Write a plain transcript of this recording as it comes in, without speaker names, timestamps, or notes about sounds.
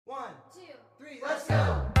Let's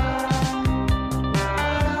go.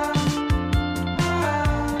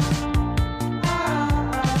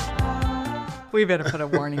 We better put a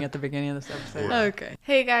warning at the beginning of this episode. Okay.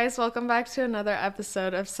 Hey guys, welcome back to another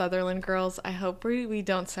episode of Sutherland Girls. I hope we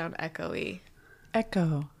don't sound echoey.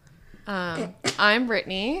 Echo. I'm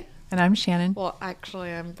Brittany. And I'm Shannon. Well,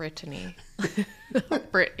 actually, I'm Brittany.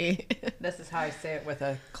 Brittany. This is how I say it with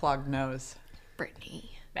a clogged nose. Brittany.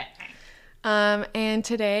 And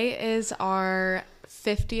today is our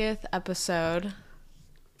 50th episode.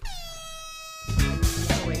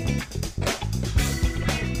 Oh, wait.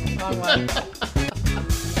 Wrong one.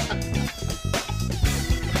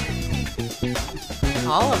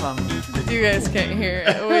 All of them. You guys can't hear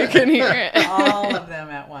it. We can hear it. All of them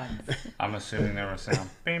at once. I'm assuming there was sound.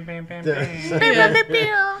 Bing, bing, bing, Yeah.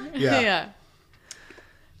 bing.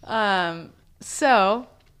 Yeah. So,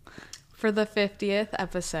 for the 50th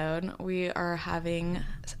episode, we are having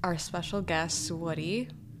our special guest, Woody.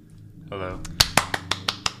 Hello.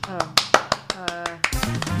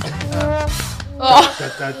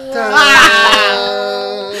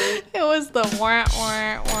 It was the wah,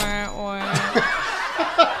 wah, wah, wah.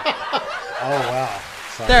 Oh, wow.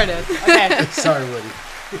 Sorry. There it is. Okay. Sorry, Woody.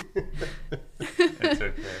 It's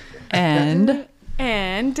okay.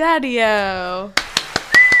 And Daddio.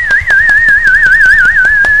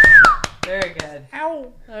 very good.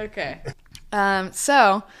 Ow. Okay.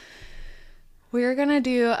 So we're gonna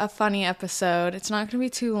do a funny episode. It's not gonna be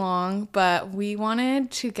too long, but we wanted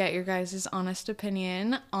to get your guys' honest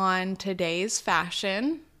opinion on today's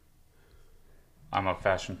fashion. I'm a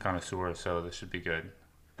fashion connoisseur, so this should be good.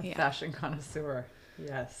 Yeah. Fashion connoisseur.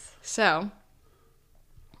 Yes. So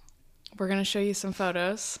we're gonna show you some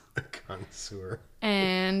photos, Connoisseur.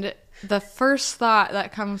 and the first thought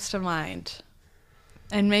that comes to mind,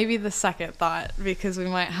 and maybe the second thought, because we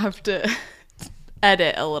might have to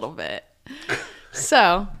edit a little bit.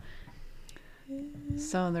 So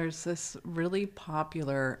there's this really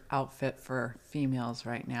popular outfit for females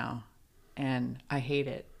right now, and I hate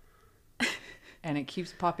it. And it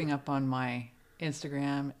keeps popping up on my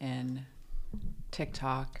Instagram and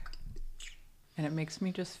TikTok, and it makes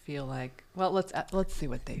me just feel like, well, let's see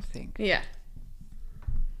what they think. yeah.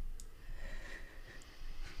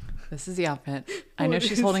 This is the outfit. I know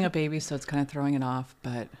she's holding a baby, so it's kind of throwing it off,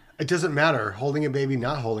 but It doesn't matter. Holding a baby,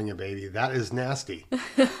 not holding a baby. That is nasty.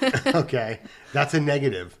 Okay. That's a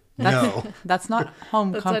negative. No. that's not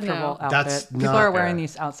home That's a comfortable no. outfit. That's People not- are wearing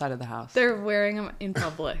these outside of the house. They're wearing them in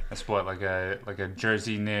public. That's what, like a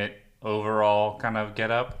jersey knit overall kind of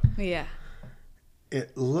get up. Yeah.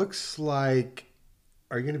 It looks like...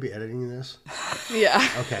 Are you going to be editing this? Yeah.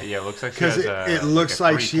 Okay. Yeah, it looks like she Because has a. it looks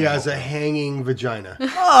like three she has a camel toe. hanging vagina.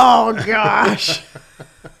 Oh, gosh.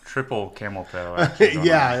 Triple camel toe. Actually, going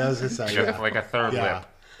Yeah, on. that was just Like like, a, like a third yeah. lip.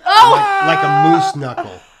 like a moose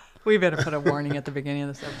knuckle. We better put a warning at the beginning of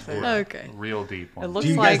this episode. Okay. Real deep one. It looks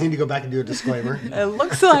Do you like guys need to go back and do a disclaimer? it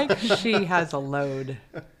looks like she has a load.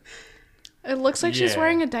 It looks like she's Yeah.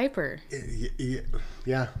 wearing a diaper.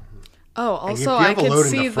 Yeah. Oh, And if also you I have a could load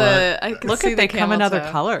in see the front- I could Look see at they the come in camel other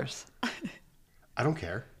toe. colors. I don't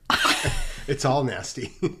care. It's all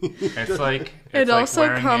nasty. It's like. It It's like also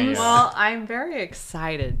wearing comes- Well, I'm very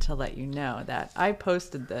excited to let you know that I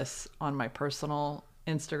posted this on my personal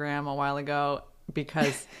Instagram a while ago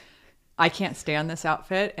because I can't stand this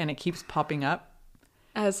outfit and it keeps popping up.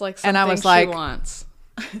 As like something And I was she like- wants.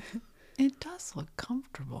 It does look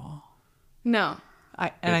comfortable. No.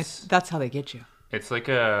 That's how they get you. It's like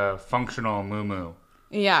a functional muumuu.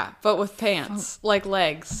 Yeah, but with pants, like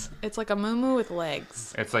legs. It's like a muumuu with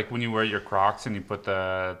legs. It's like when you wear your Crocs and you put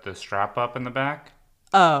the strap up in the back.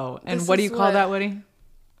 Oh, and This what do you is call what- that, Woody?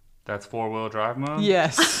 That's 4-wheel drive mode.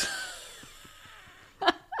 Yes.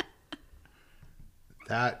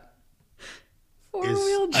 That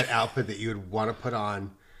Four-wheel is an outfit that you would want to put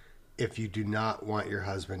on if you do not want your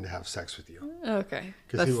husband to have sex with you. Okay.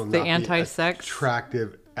 Because he That's will the not anti-sex? be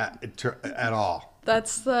attractive at all.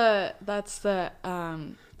 That's the That's the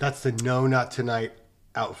no, not tonight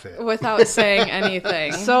outfit. without saying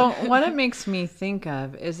anything. So what it makes me think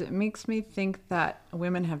of is it makes me think that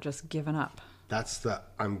women have just given up. That's the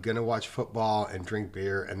I'm going to watch football and drink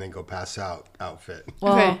beer and then go pass out outfit.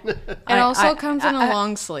 Well, Okay. It also comes in a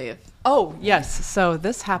long sleeve. Oh, yes. So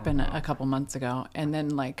this happened a couple months ago. And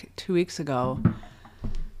then like 2 weeks ago,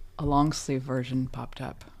 a long sleeve version popped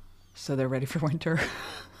up. So they're ready for winter.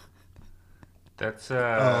 That's Oh,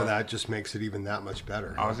 that just makes it even that much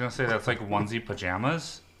better. I was gonna say that's like onesie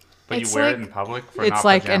pajamas, but It's you wear it like- in public for It's not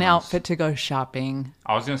like pajamas. an outfit to go shopping.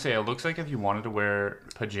 I was gonna say it looks like if you wanted to wear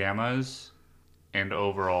pajamas and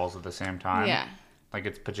overalls at the same time. Yeah. Like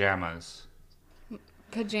it's pajamas.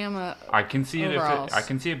 pajama. I can see it. Overalls. I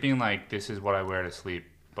can see it being like, this is what I wear to sleep,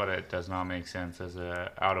 but it does not make sense as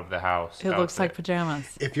a out of the house. It looks like outfit.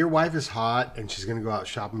 pajamas. If your wife is hot and she's going to go out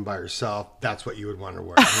shopping by herself, that's what you would want to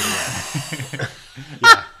wear.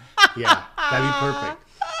 Yeah, that'd be perfect.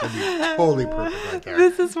 That'd be totally perfect right there.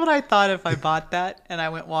 This is what I thought if I bought that and I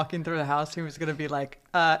went walking through the house. He was going to be like,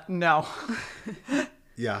 no.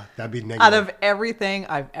 Yeah, that'd be negative. Out of everything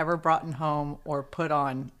I've ever brought in home or put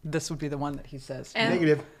on, this would be the one that he says. And,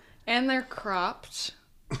 Negative. and they're cropped.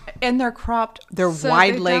 And they're cropped. They're So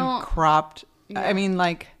wide they leg don't- cropped. Yeah. I mean,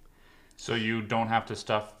 like, So you don't have to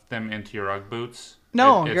stuff them into your UGG boots?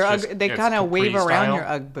 no, It's your just- Ugg, they it's kind of wave capri around style? your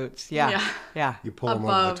Ugg boots. Yeah. Yeah. Yeah. You pull them over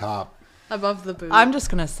Above. the top. Above the boot. I'm just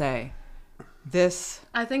going to say this,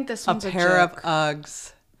 I think this a one's a pair of joke.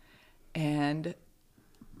 Uggs, and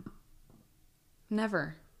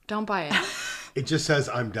Never. Don't buy it. It just says,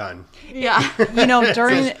 I'm done. Yeah. you know,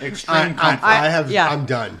 during Extreme comfort. I'm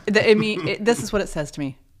done. I mean, this is what it says to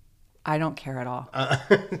me. I don't care at all. I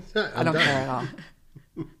don't care at all.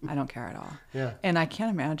 I don't care at all. Yeah. And I can't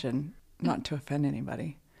imagine, not to offend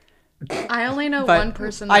anybody, I only know but one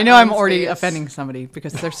person. I that know I'm owns already these. offending somebody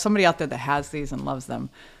because there's somebody out there that has these and loves them.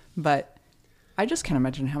 But I just can't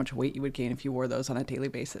imagine how much weight you would gain if you wore those on a daily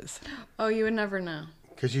basis. Oh, you would never know.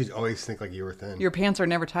 Because you always think like you were thin. Your pants are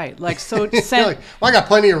never tight. Like, so You're send, like, well, I got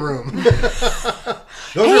plenty of room.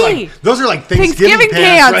 Hey, those are like Thanksgiving, Thanksgiving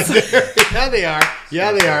pants. Right there. Yeah, they are.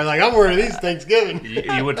 Yeah, they are. Like, I'm wearing these Thanksgiving.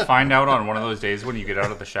 You would find out on one of those days when you get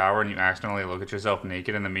out of the shower and you accidentally look at yourself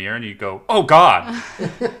naked in the mirror and you go, oh God.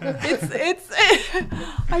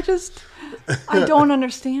 I don't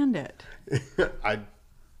understand it. I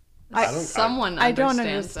don't. Someone I don't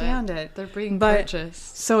understands understand it. They're being But-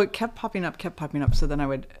 purchased. So it kept popping up. So then I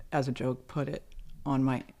would, as a joke, put it on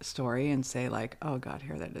my story and say like, oh God,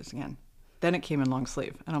 here that is again. Then it came in long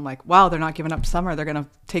sleeve. And I'm like, wow, they're not giving up summer. They're going to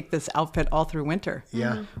take this outfit all through winter.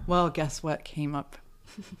 Yeah. Well, guess what came up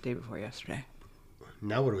day before yesterday?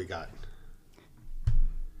 Now what do we got?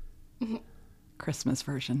 Christmas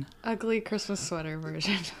version. Ugly Christmas sweater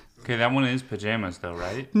version. Okay, that one is pajamas though,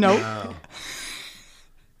 right? Nope. Oh.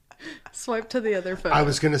 Swipe to the other photo. I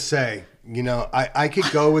was gonna say, I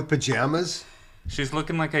could go with pajamas. She's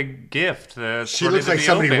looking like a gift. That's She ready looks to like be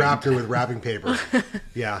somebody opened. wrapped her with wrapping paper.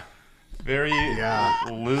 Yeah. Very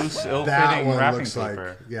loose, That ill-fitting one wrapping looks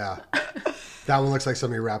paper. like, yeah. That one looks like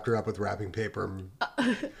somebody wrapped her up with wrapping paper.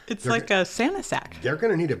 It's like a Santa sack. They're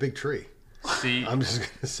gonna need a big tree. See, I'm just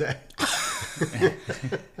gonna say.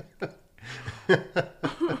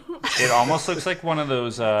 it almost looks like one of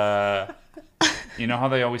those. You know how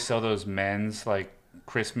they always sell those men's like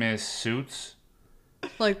Christmas suits?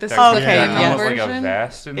 like this That, is Okay, the that female yeah. almost like a version.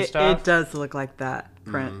 vest and It stuff. does look like that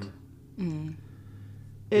print.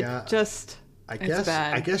 It Yeah. just, I guess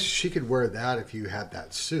bad. I guess she could wear that if you had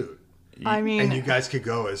that suit, I mean, and you guys could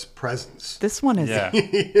go as presents. this one is Yeah,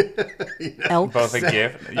 elf. both a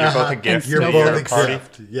gift. You're both a gift You're to both your a party.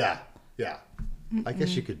 gift. Yeah, yeah. I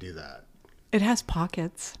guess you could do that. It has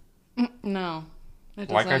pockets. No, it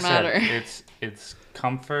doesn't Like I matter. said, it's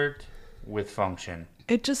comfort with function.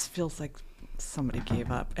 It just feels like somebody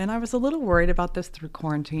gave up. And I was a little worried about this through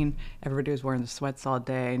quarantine. Everybody was wearing the sweats all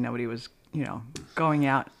day. Nobody was, going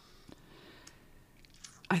out.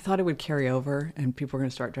 I thought it would carry over and people were going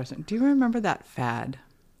to start dressing. Do you remember that fad?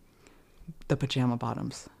 The pajama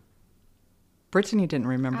bottoms. Brittany didn't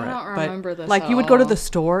remember I it. don't but remember this like at you would go to all. the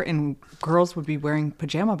store and girls would be wearing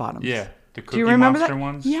pajama bottoms. Yeah, the Do Cookie you remember Monster that?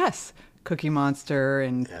 ones. Yes. Cookie Monster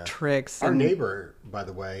and Tricks. Our and neighbor, by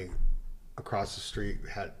the way, across the street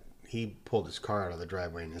he pulled his car out of the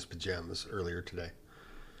driveway in his pajamas earlier today.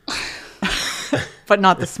 But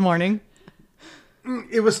not this morning.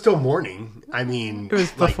 It was still morning. I mean, It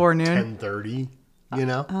was before noon? 10:30.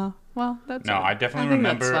 Oh, well, that's No, all right. I definitely I think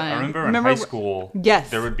that's remember. fine. I remember in Remember high wh- school. Yes.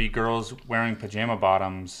 there would be girls wearing pajama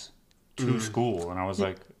bottoms to school, and I was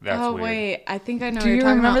like, "That's Oh weird." wait, I think I know Do what you're you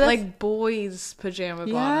talking remember about. this? Like boys' pajama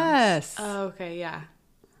bottoms. Yes. Oh, okay, yeah,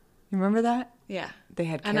 You remember that? yeah. They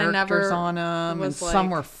had And I characters never on them, and was some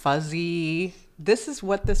like- were fuzzy. This is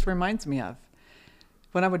what this reminds me of.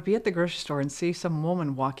 When I would be at the grocery store and see some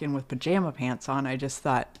woman walk in with pajama pants on, I just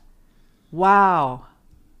thought, wow.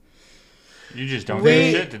 You just don't We-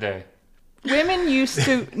 give a shit today. Women used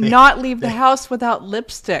to not leave the house without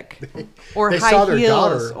lipstick or They high saw their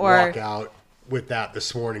heels. daughter Or walk out with that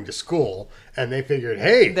this morning to school, and they figured,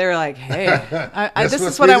 hey, they're like, hey, This this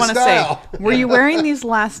must is what be I the want to style. say. Were you wearing these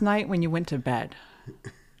last night when you went to bed?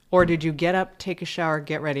 Or did you get up, take a shower,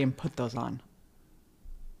 get ready, and put those on?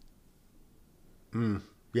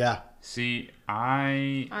 yeah, See,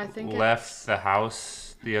 I think left the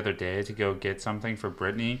house the other day to go get something for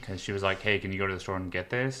Brittany because she was like, hey, can you go to the store and get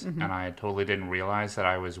this? And I totally didn't realize that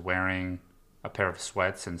I was wearing a pair of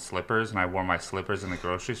sweats and slippers, and I wore my slippers in the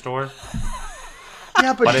grocery store.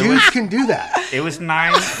 Yeah, but dudes can do that. It was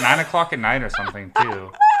 9 o'clock at night or something,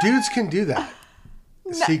 too. Dudes can do that.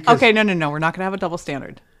 See, Okay, no. We're not going to have a double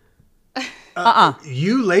standard.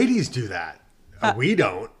 You ladies do that. We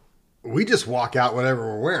don't. We just walk out whatever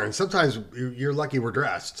we're wearing. Sometimes you're lucky we're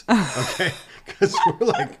dressed. Okay? Because we're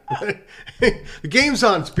like, hey, the game's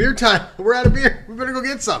on. It's beer time. We're out of beer. We better go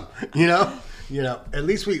get some. You know? At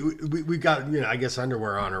least we got, I guess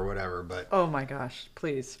underwear on or whatever. But, Oh my gosh,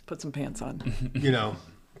 please put some pants on.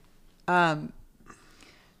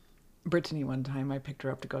 Brittany, one time I picked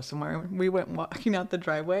her up to go somewhere. We went walking out the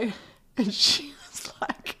driveway and she was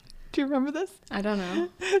like, do you remember this? I don't know.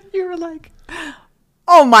 You were like,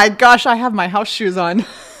 oh my gosh, I have my house shoes on.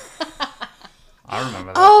 I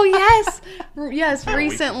remember that. Oh yes, yes. Yeah,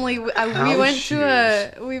 Recently, we House went shoes.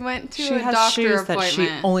 to She a has doctor shoes appointment. that she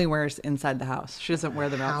only wears inside the house. She doesn't wear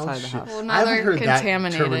them outside the house. Well, I now haven't they're heard that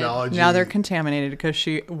contaminated. terminology. Now they're contaminated because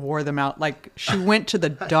she wore them out. Like she went to the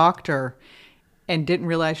doctor and didn't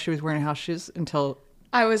realize she was wearing house shoes until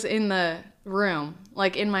I was in the room,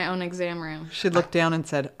 like in my own exam room. she looked down and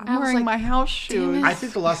said, I I'm was wearing like, my house shoes. I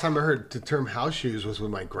think the last time I heard the term house shoes was when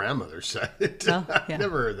my grandmother said it. Oh, I yeah.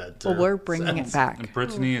 never heard that term. Well, we're bringing it back. And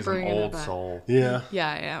Brittany is an Bringing it old back. soul. Yeah. Yeah,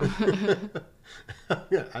 I am.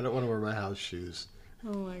 Yeah, I don't want to wear my house shoes.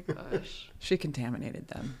 Oh my gosh. She contaminated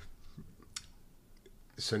them.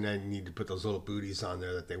 So now you need to put those little booties on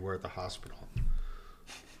there that they wear at the hospital.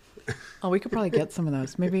 Oh, we could probably get some of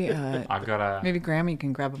those. Maybe I've got maybe Grammy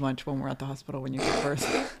can grab a bunch when we're at the hospital when you give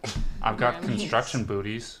birth. I've got construction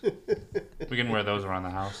booties. We can wear those around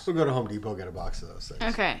the house. We'll go to Home Depot, get a box of those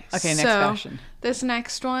things. Okay. Okay, next so fashion. This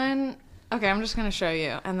next one. Okay, I'm just gonna show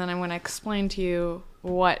you, and then I'm gonna explain to you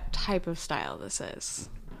what type of style this is.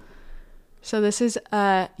 So this is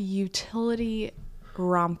a utility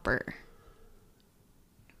romper.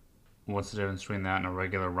 What's the difference between that and a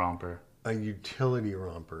regular romper? A utility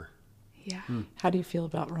romper. Yeah. How do you feel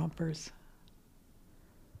about rompers?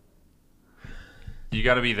 You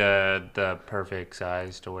got to be the perfect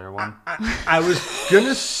size to wear one. I was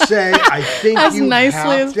gonna say, I think As you nicely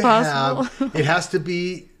have as to possible. have. It has to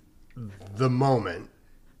be the moment.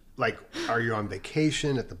 Like, are you on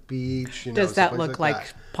vacation at the beach? Does that someplace look like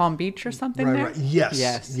that? Palm Beach or something Right, there? right. Yes.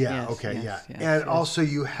 Yes. Yeah. yes, Okay. yes, Yeah. yes, And yes. also,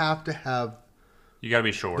 you have to have You got to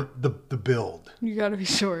be short. the build. You gotta be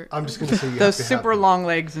short. I'm just gonna say you Those have to super have, long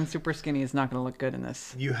legs and super skinny is not going to look good in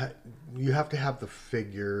this. You have to have the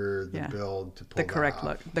figure, the Yeah. build to pull The that correct off.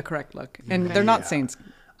 look. The correct look. And they're not Yeah. saying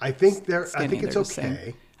I think I skinny. think it's they're just saying-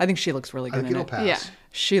 okay. I think she looks really I good think in it'll it. pass. Yeah.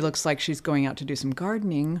 She looks like she's going out to do some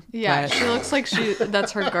gardening. Yeah, but- she looks like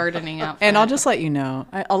that's her gardening outfit. And I'll just let you know,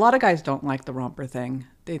 a lot of guys don't like the romper thing.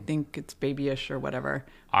 They think it's babyish or whatever.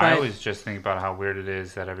 I But- always just think about how weird it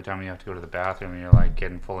is that every time you have to go to the bathroom, you're like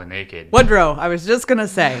getting fully naked. Woodrow, I was just going to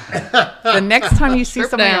say, the next time you see Strip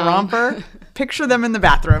somebody in a down. romper, picture them in the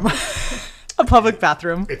bathroom. A public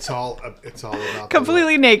bathroom. It's all about the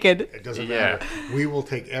Completely naked. look. It doesn't Yeah. matter. We will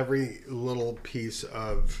take every little piece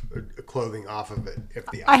of clothing off of it if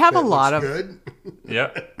the I have a outfit lot looks of- good.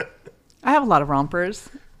 Yep. I have a lot of rompers.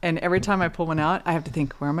 And every time I pull one out, I have to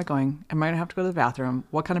think, where am I going? Am I going to have to go to the bathroom?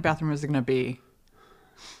 What kind of bathroom is it going to be?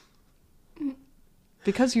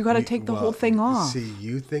 Because you got to take the whole thing off. See,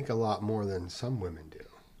 you think a lot more than some women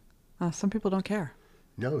do. Some people don't care.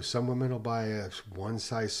 No, some women will buy a one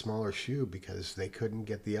size smaller shoe because they couldn't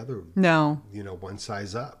get the other, No. one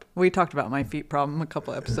size up. We talked about my feet problem a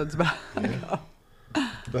couple episodes back.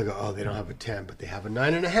 They go, oh, they don't have a 10, but they have a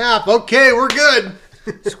 9.5. Okay, we're good.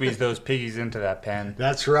 Squeeze those piggies into that pen.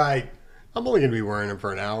 That's right. I'm only going to be wearing them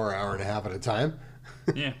for an hour and a half at a time.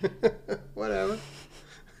 Yeah. Whatever.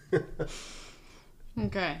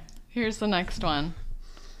 Okay, here's the next one.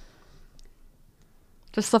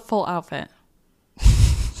 Just the full outfit.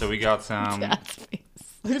 So we got some can't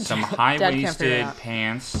high figure it waisted out.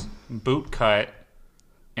 pants, boot cut,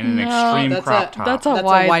 and an extreme crop top. That's a That's a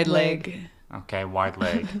wide, wide leg. leg. Okay, wide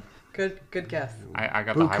leg. Good guess. I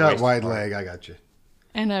got Boot the high cut, waisted wide part. leg. I got you.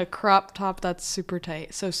 And a crop top that's super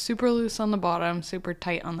tight. So super loose on the bottom, super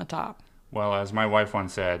tight on the top. Well, as my wife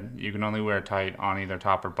once said, you can only wear tight on either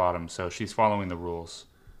top or bottom, so she's following the rules.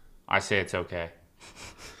 I say it's okay.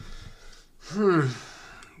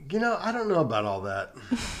 I don't know about all that.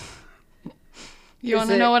 You Is want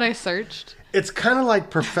to it- know what I searched? It's kind of like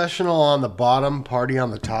professional on the bottom, party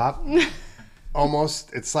on the top.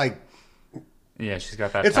 Almost. It's like, Yeah, she's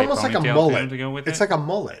got that it's tight almost like a ponytail mullet. to go with It's it. like a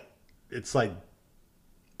mullet. It's like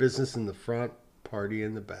business in the front, party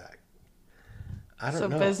in the back. I don't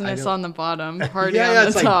know. So business I on the bottom, party yeah, on yeah, the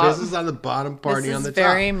it's top. like business on the bottom, party This on is the top.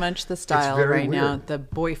 very much the style very right now. weird. The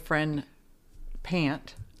boyfriend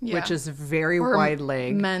pant, Yeah. which is very Or wide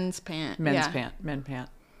leg. men's pant. Men's yeah. pant. Men pant.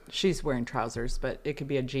 She's wearing trousers, but it could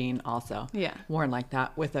be a jean also. Yeah. Worn like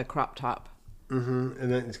that with a crop top. And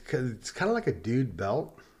then it's kind of like a dude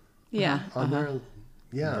belt Yeah. on there.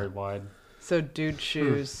 Yeah. Very wide. So dude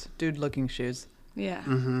shoes, dude looking shoes. Yeah.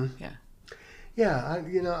 Yeah. Yeah,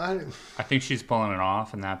 I think she's pulling it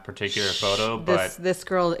off in that particular photo, but This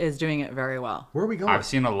girl is doing it very well. where are we going? I've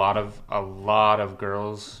seen a lot of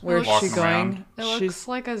girls Where's walking she going? around. It looks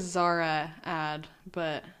like a Zara ad,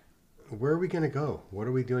 but Where are we going to go? What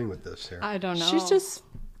are we doing with this here? I don't know. She's just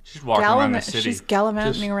She's walking around the city. She's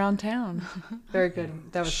gallivanting Just- around town. Very good.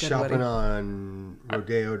 That was good. Shopping Woody. on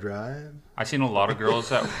Rodeo Drive. I've seen a lot of girls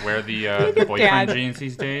that wear the boyfriend jeans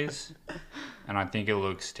these days, and I think it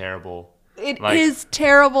looks terrible. It is Like,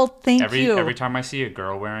 terrible. Thank you. Every time I see a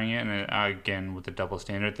girl wearing it, and again with the double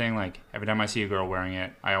standard thing, like every time I see a girl wearing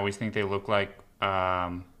it, I always think they look like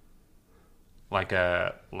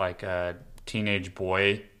a teenage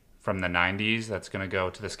boy from the '90s that's gonna go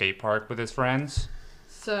to the skate park with his friends.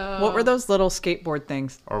 So What were those little skateboard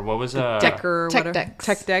things? Or what was Decker, Tech whatever. decks.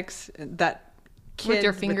 Tech decks. That kid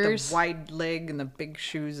your with fingers? the wide leg and the big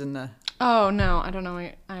shoes and the. Oh no, I don't know.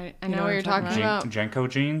 I know know what what you're I'm talking talking about. Jenko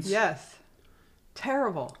jeans? Yes.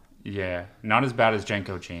 Terrible. Yeah, not as bad as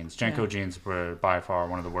Jenko jeans. Jenko Yeah. jeans were by far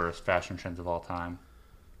one of the worst fashion trends of all time.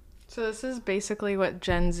 So this is basically what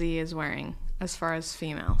Gen Z is wearing as far as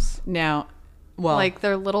females. Now, well, Like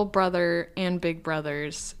their little brother and big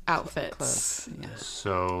brother's outfits. close. Yeah.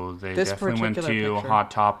 So they This definitely went to particular picture.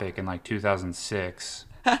 Hot Topic in like 2006.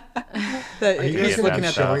 Are you guys get looking that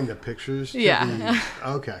at stuff. showing the pictures? Yeah.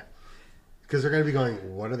 Okay. Because they're going to be going,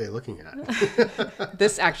 what are they looking at?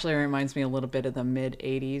 This actually reminds me a little bit of the mid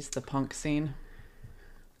 '80s, the punk scene.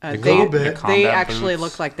 A little bit. The They combat actually boots.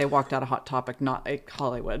 look like they walked out of Hot Topic, not like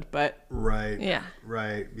Hollywood, but Right. Yeah.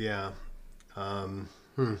 Right. Yeah.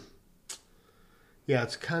 Yeah,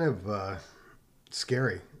 it's kind of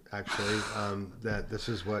scary, actually, that this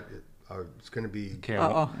is what it's going to be. Okay,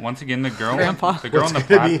 Uh-oh. once again, the girl Grandpa. in the What's plaid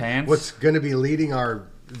gonna be- pants. What's going to be leading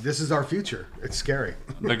this is our future. It's scary.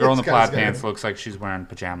 The girl in the It's plaid scary. pants looks like she's wearing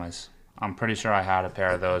pajamas. I'm pretty sure I had a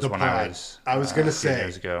pair of those The when plaid. I was going to a few say,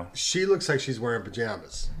 years ago. she looks like she's wearing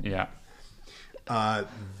pajamas. Yeah.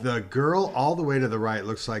 The girl all the way to the right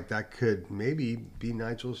looks like that could maybe be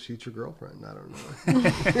Nigel's future girlfriend. I don't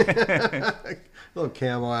know. A little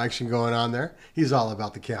camo action going on there. He's all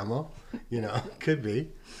about the camo. Could be.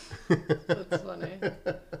 That's funny.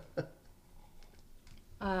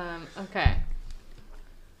 Okay.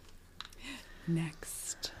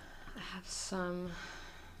 next. I have some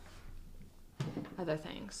other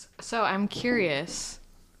things. So I'm curious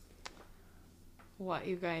what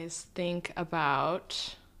you guys think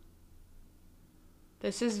about.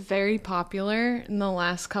 This is very popular in the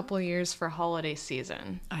last couple years for holiday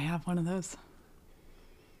season. I have one of those.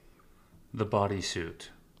 The bodysuit.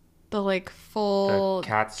 The like full The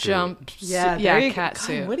cat suit. jump. Yeah, cat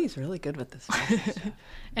suit. Woody's really good with this.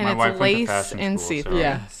 And My wife it's went to lace fashion and school, see so- through.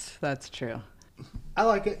 Yes, that's true. I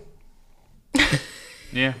like it.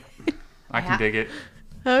 Yeah. I can dig it.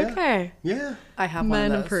 Okay. Yeah. I have one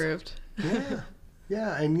Men of those. approved. Yeah.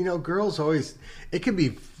 Yeah. And, girls always, it could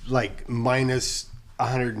be like minus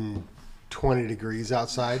 120 degrees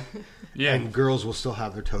outside. Yeah, And girls will still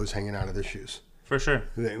have their toes hanging out of their shoes. for sure.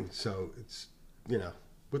 So it's,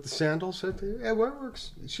 with the sandals, it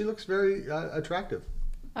works. She looks very attractive,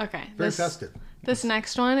 Okay. very festive. This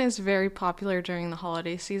next one is very popular during the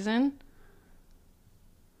holiday season.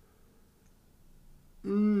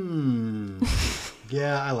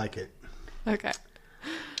 Yeah, I like it. Okay.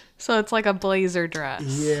 So it's like a blazer dress.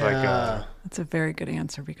 Yeah, like That's a very good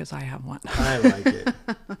answer because I have one. I like it.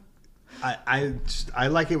 I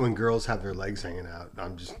like it when girls have their legs hanging out.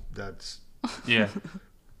 Yeah.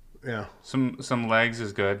 Yeah. Some legs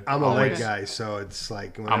is good. I'm a Always. leg guy, so it's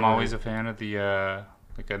like I'm whenever- always a fan of the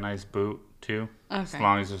like a nice boot too. As Okay.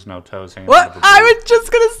 long as there's no toes hanging out What? of the boot. I was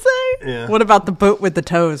just gonna say. Yeah. What about the boot with the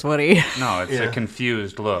toes, Woody? No, it's Yeah. a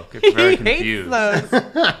confused look. It's very He hates confused. those.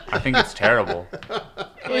 I think it's terrible.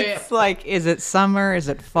 It's like, is it summer? Is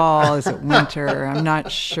it fall? Is it winter? I'm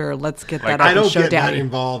not sure. Let's get that Like, up I and don't show get that Daddy.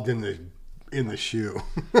 involved in the shoe.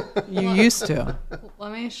 You used to.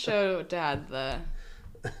 Let me show Dad the.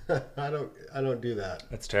 I don't do that.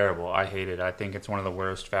 It's terrible. I hate it. I think it's one of the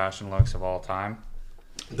worst fashion looks of all time.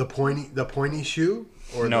 The pointy shoe,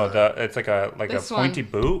 or No, it's like a This pointy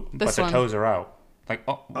one. boot, but This the one. toes are out. Like,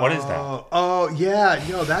 oh, what is that? Oh, yeah.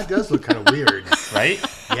 No, that does look kind of weird. Right?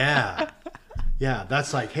 Yeah. Yeah,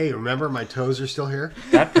 that's like, hey, remember my toes are still here?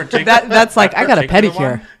 That particular. That's like, I got a particular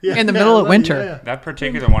pedicure one- Yeah, in the yeah, middle of yeah, winter. yeah. That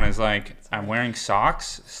particular one is like, I'm wearing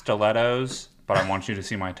socks, stilettos, but I want you to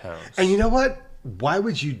see my toes. And you know what? Why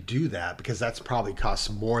would you do that? Because that's probably costs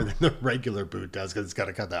more than the regular boot does because it's got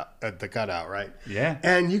to cut out the cutout, right? Yeah.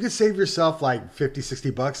 And you could save yourself like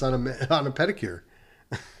 $50-$60 on a pedicure.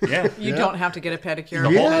 Yeah. You don't have to get a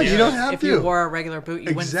pedicure. Yeah, you don't have if to. you wore a regular boot, you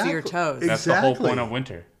wouldn't see your Exactly. toes. That's the whole Exactly. point of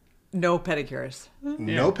winter. No pedicures.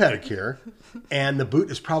 No pedicure, and the boot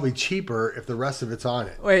is probably cheaper if the rest of it's on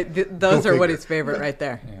it. Wait, those Go are figure. Woody's favorite right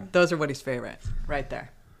there. Those are Woody's favorite right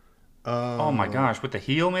there. Oh my gosh, with the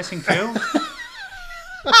heel missing too?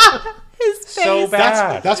 His face. So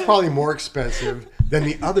bad. That's probably more expensive than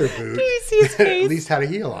the other boot. Do you see his that face? at least had a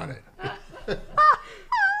heel on it.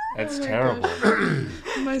 That's terrible.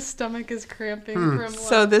 My stomach is cramping from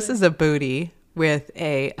So this is a booty with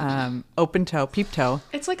a open toe, peep toe,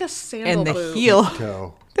 It's like a sandal and the boot. heel.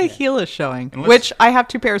 Toe. The heel is showing, let's- which I have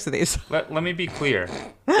 2 pairs of these. Let me be clear.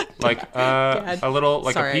 Like a little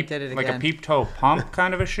like Sorry, I a peep did it like a again. peep toe pump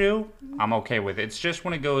kind of a shoe, I'm okay with. It's just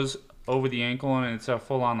when it goes over the ankle and it's a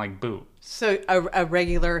full on like boot. So a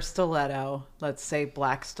regular stiletto, let's say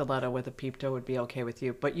black stiletto with a peep toe would be okay with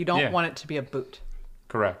you, but you don't Yeah. want it to be a boot.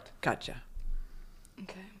 Correct. Gotcha.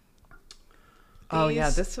 Okay. Oh yeah,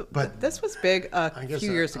 These- this was big a I guess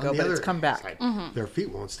few years on ago, the but other it's come back. side, their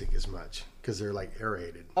feet won't stink as much because they're like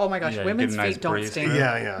aerated. Oh my gosh, Yeah, you women's get a nice feet don't breeze stink. through.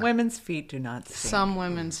 Yeah. Women's feet do not stink. Some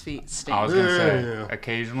women's feet stink. I was gonna say Yeah.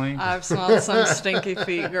 occasionally I've smelled some stinky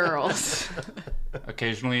feet girls.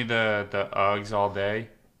 occasionally the Uggs all day.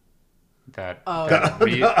 That Oh.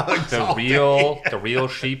 the real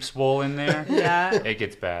sheep's wool in there. Yeah. It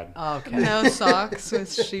gets bad. Okay. No socks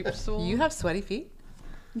with sheep's wool. You have sweaty feet?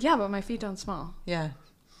 Yeah, but my feet don't smell. Yeah.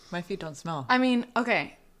 My feet don't smell. I mean,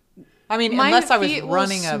 okay. I mean, My unless I was feet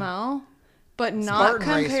running will a smell, but not Spartan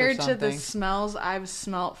race or compared to the something. smells I've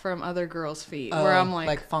smelt from other girls' feet, where I'm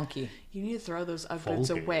like, funky. you need to throw those Ugg boots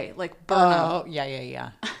Funky. away, like burn 'em. Oh,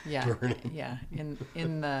 yeah. Yeah.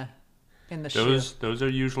 In the shoe Those are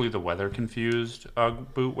usually the weather confused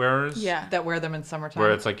Ugg boot wearers. Yeah, that wear them in summertime.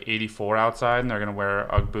 Where it's like 84 outside and they're gonna wear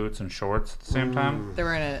Ugg boots and shorts at the same time. They're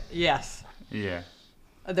wearing a yes. Yeah.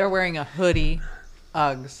 They're wearing a hoodie,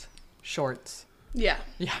 Uggs, shorts. yeah.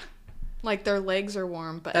 Yeah. Like their legs are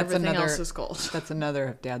warm, but That's everything another- else is cold. That's another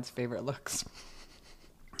of Dad's favorite looks.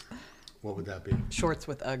 What would that be? Shorts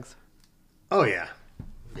with Uggs. Oh yeah,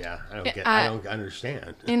 yeah. I don't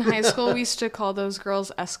understand. In high school, we used to call those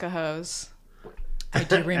girls escahos. I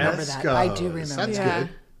do remember that. I do Escos. remember That's Yeah. good.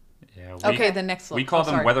 Yeah. Okay, the next look. We call Oh,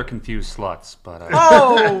 them sorry. weather confused sluts, but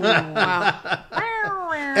Oh! Wow.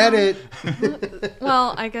 Edit.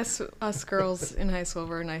 Well, I guess us girls in high school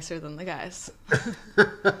were nicer than the guys.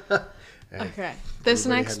 Okay. This Everybody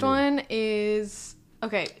next had one is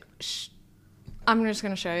okay. I'm just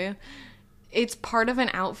gonna show you. It's part of an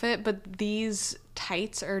outfit, but these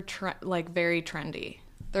tights are like very trendy.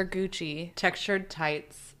 They're Gucci. Textured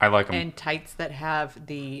tights. I like 'em. And tights that have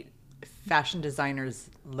the fashion designer's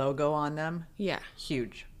logo on them. Yeah.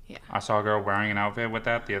 Huge. I saw a girl wearing an outfit with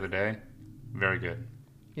that the other day. Very good.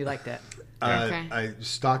 You liked it. Okay.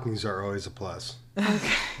 Stockings are always a plus.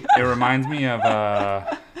 It reminds me of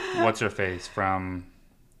what's her face from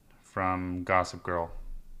Gossip Girl.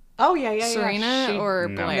 Oh, yeah. Serena or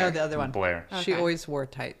No. Blair? No, the other one. Blair. She Okay. always wore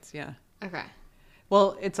tights, yeah. Okay.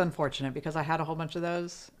 Well, it's unfortunate because I had a whole bunch of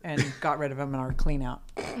those and got rid of them in our clean out.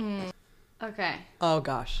 Okay. Oh,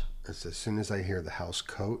 gosh. It's as soon as I hear the house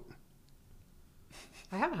coat,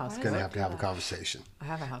 I have a house gonna coat. have to have a conversation. I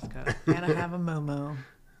have a house coat. And I have a moo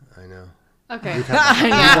I know. Okay. We've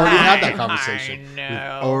already had that conversation. I know.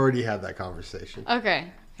 We've already had that conversation.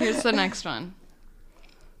 Okay. Here's the next one.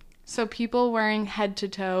 So people wearing head to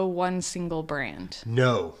toe one single brand.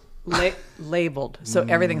 No. Labeled. So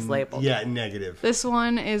everything's labeled. Yeah, negative. This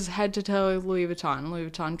one is head to toe Louis Vuitton. Louis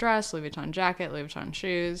Vuitton dress, Louis Vuitton jacket, Louis Vuitton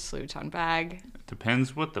shoes, Louis Vuitton bag.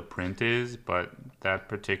 Depends what the print is, but that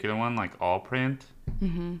particular one, like all print,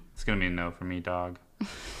 it's gonna be a no for me, dog.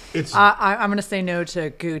 It's I'm going to say no to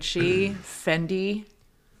Gucci, Fendi,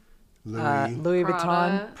 Louis. Louis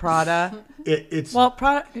Vuitton, Prada. It's Well,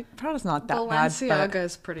 Prada's not that bad. Balenciaga But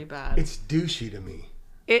is pretty bad. it's douchey to me.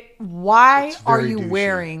 why It's are very you douchey.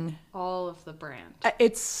 wearing... All of the brand.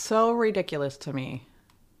 It's so ridiculous to me.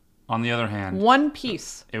 On the other hand, One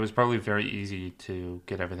piece. it was probably very easy to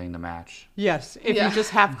get everything to match. Yes. If Yeah. you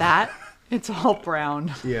just have that, it's all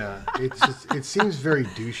brown. Yeah, it seems very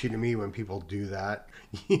douchey to me when people do that.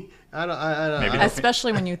 I don't. Maybe I,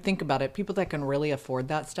 Especially when you think about it, people that can really afford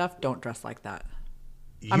that stuff don't dress like that.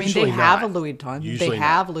 I mean, they Usually have a not. Louis Vuitton. Usually They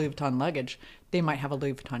have Louis Vuitton luggage. They might have a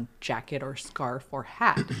Louis Vuitton jacket or scarf or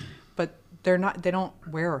hat, but they're not. They don't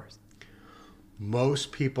wear.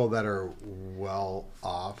 Most people that are well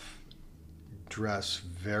off dress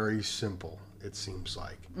very simple, it seems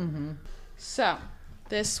like. So,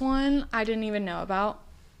 this one I didn't even know about.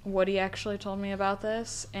 Woody actually told me about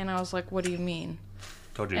this, and I was like, what do you mean?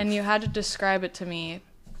 Told you. And you had to describe it to me.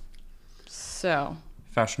 So,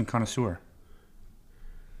 Fashion connoisseur.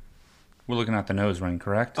 We're looking at the nose ring,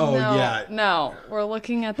 correct? Oh, no, yeah. No, we're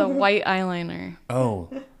looking at the white eyeliner. Oh.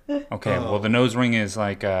 Okay. Well, the nose ring is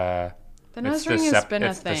like The nose it's ring has been a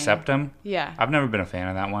it's thing. the septum. Yeah. I've never been a fan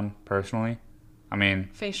of that one personally. I mean,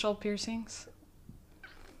 Facial piercings.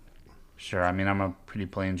 sure. I mean, I'm a pretty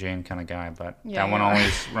plain Jane kind of guy, but Yeah, that one you are.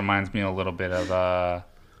 always reminds me a little bit of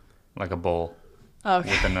like a bull Okay.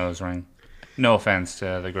 with a nose ring. No offense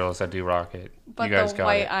to the girls that do rock it. But you guys the got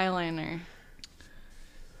white it. eyeliner.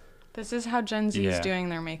 This is how Gen Z is Yeah. doing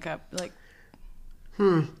their makeup. Like, I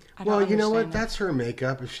Well, don't you know what? understand it. That's her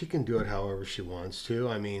makeup. If she can do it however she wants to.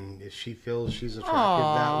 I mean, if she feels she's attractive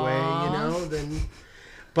that way, you know, then.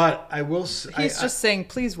 But I will. He's just saying,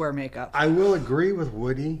 please wear makeup. I will agree with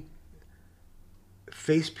Woody.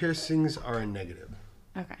 Face piercings are a negative.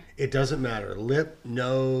 Okay. It doesn't matter. Lip,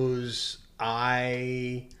 nose,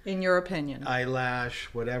 eye, In your opinion. eyelash,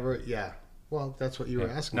 whatever. Yeah. Well, that's what you were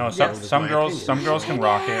asking. No, me. some That was some my girls opinion. can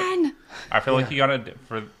rock it. I feel like you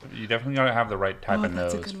definitely gotta have the right type of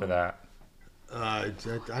that's a nose good for one. that. I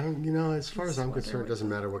don't. You know, as far as I'm concerned, it doesn't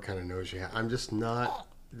matter what kind of nose you have. I'm just not.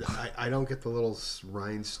 I don't get the little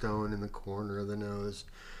rhinestone in the corner of the nose.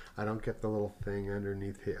 I don't get the little thing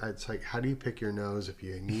underneath here. It's like, how do you pick your nose if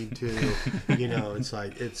you need to? You know, it's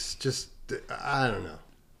like, it's just, I don't know.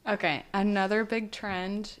 Okay. Another big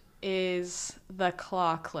trend is the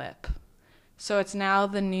claw clip. So it's now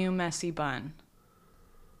the new messy bun.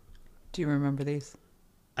 Do you remember these?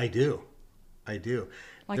 I do.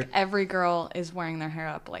 Like every girl is wearing their hair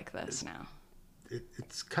up like this now.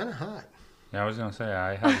 It's kind of hot. Yeah, I was gonna say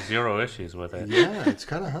I have zero issues with it. Yeah, it's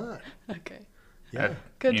kind of hot. Okay. Yeah.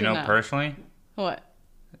 Good you to know, know. personally, What?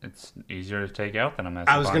 it's easier to take out than a messy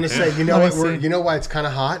I was bun, gonna too. say, you know Let what? me see. You know why it's kind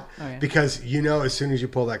of hot? Oh, yeah. Because you know, as soon as you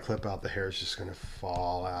pull that clip out, the hair is just gonna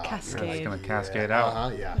fall out. Cascade. It's gonna cascade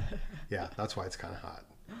out. Yeah, yeah. That's why it's kind of hot.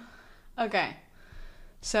 Okay.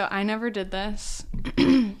 So I never did this.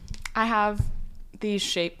 I have these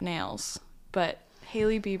shaped nails, but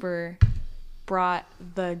Hailey Bieber brought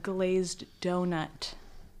the glazed donut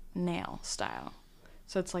nail style.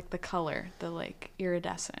 So it's like the color, the like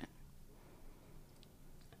iridescent.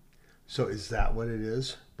 So is that what it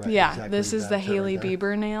is? Right, Yeah, exactly this is the that Hailey right there?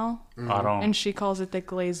 Bieber nail, I don't. and she calls it the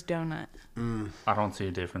glazed donut. I don't see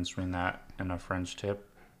a difference between that and a French tip.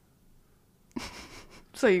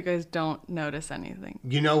 So you guys don't notice anything.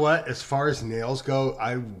 You know what? As far as nails go,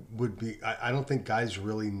 I don't think guys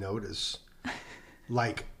really notice.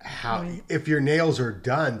 Like how if your nails are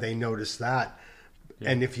done, they notice that.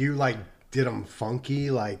 And if you like did them funky,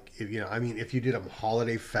 like if, you know, I mean, if you did them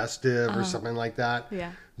holiday festive or something like that,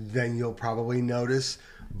 Yeah. then you'll probably notice.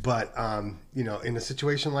 But you know, in a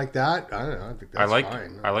situation like that, I don't know. I think that's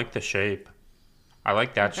fine. I like the shape. I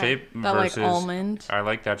like that shape That, like, versus almond? I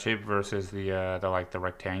like that shape versus the like the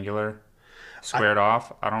rectangular squared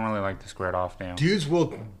off. I don't really like the squared off nail. Dudes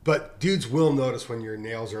will notice when your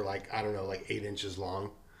nails are like, I don't know, like 8 inches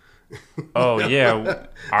long. Oh yeah,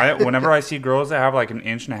 whenever I see girls that have like an 1.5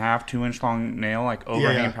 inch, 2 inch long nail like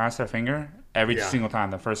overhanging Yeah. past their finger, every Yeah. single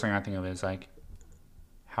time the first thing I think of is like,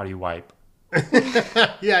 how do you wipe?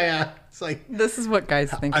 Yeah. It's like, This is what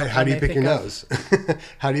guys think. of how do when you they pick your think of- nose?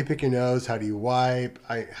 How do you pick your nose? How do you wipe?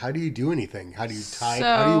 How do you do anything? How do you type?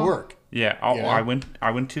 How do you So- work? Yeah, Yeah.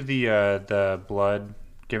 I went to the blood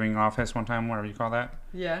giving office one time, whatever you call that,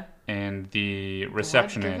 Yeah. and the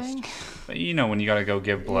receptionist. giving? You know when you got to go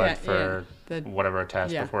give blood Yeah, for yeah. The- whatever a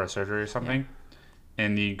test yeah. before a surgery or something.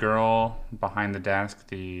 And the girl behind the desk,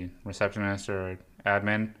 the receptionist or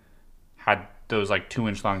admin, had those like 2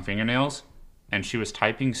 inch long fingernails, and she was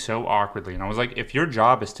typing so awkwardly. And I was like, if your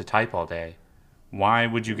job is to type all day, why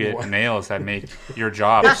would you get nails that make your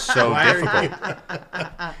job so difficult?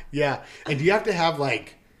 Yeah. And do you have to have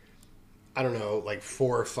like, I don't know, like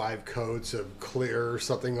 4 or 5 coats of clear or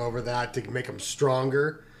something over that to make them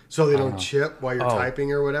stronger so they don't chip while you're Oh.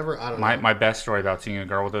 typing or whatever? I don't know. My best story about seeing a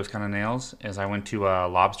girl with those kind of nails is I went to a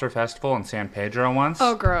lobster festival in San Pedro once.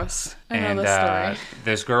 Oh, gross. I know and this story.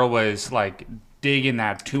 this girl was like digging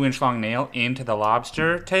that 2 inch long nail into the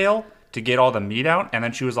lobster tail to get all the meat out, and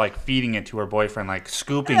then she was like feeding it to her boyfriend, like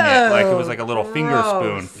scooping it like it was like a little finger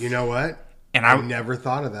spoon. You know what? And I I never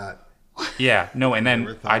thought of that. Yeah, no, and never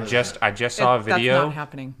then thought of that. I just saw a That's video. not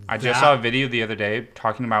happening. I just saw a video the other day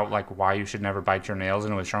talking about like why you should never bite your nails,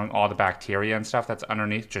 and it was showing all the bacteria and stuff that's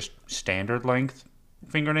underneath just standard length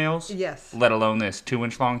fingernails. Yes. Let alone this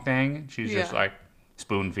 2-inch long thing. She's just Yeah. like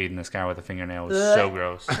spoon feeding this guy with a fingernail. It was so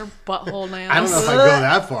gross. Her butthole nails. I don't know if I'd go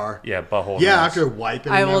that far. Yeah, butthole. Yeah, nails. after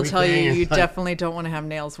wiping. I and will tell you, everything, you it's like- definitely don't want to have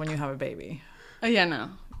nails when you have a baby. Oh, yeah, no.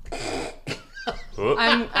 Oop.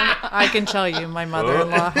 I can tell you, my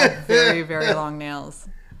mother-in-law had very, very long nails.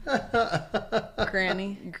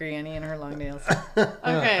 Granny. Granny and her long nails.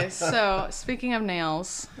 Okay, so speaking of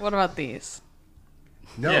nails, what about these?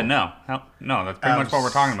 No. Yeah, no, no, that's pretty much what we're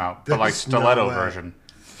talking about. But like There's no stiletto way. version.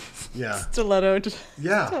 Yeah. Stiletto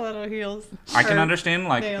Yeah. heels. I can Or understand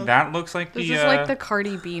like nails. that looks like This the. is like the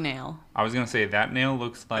Cardi B nail. I was gonna say that nail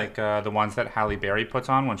looks like the ones that Halle Berry puts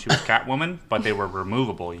on when she was Catwoman, but they were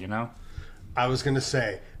removable. You know. I was gonna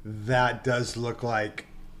say that does look like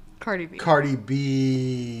Cardi B. Cardi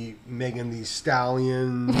B, Megan Thee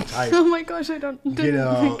Stallion type, Oh my gosh, I didn't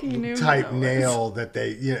think you knew who type that was. nail that they.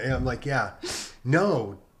 You know, and I'm like, yeah,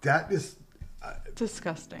 no, that is.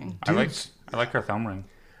 Disgusting. I like her thumb ring.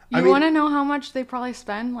 You I mean- want to know how much they probably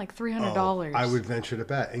spend? Like $300. I would venture to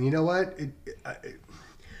bet. And you know what?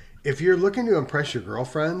 If you're looking to impress your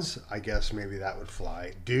girlfriends, I guess maybe that would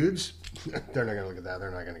fly. Dudes, they're not going to look at that.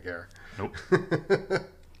 They're not going to care. Nope.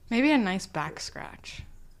 Maybe a nice back scratch.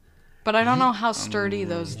 But I don't know how sturdy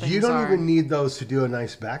those things are. You don't even need those to do a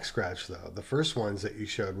nice back scratch, though. The first ones that you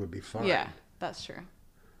showed would be fine. Yeah, that's true.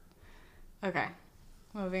 Okay,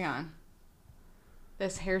 moving on.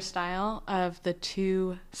 This hairstyle of the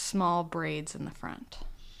two small braids in the front.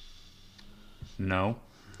 No.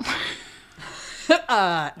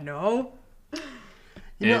 No.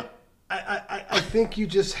 You know, I think you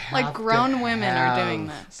just have Like grown to women are doing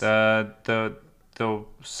this. The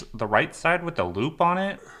right side with the loop on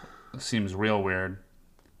it seems real weird.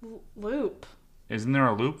 Loop. Isn't there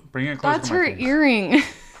a loop? Bring it closer. That's to my her face. earring.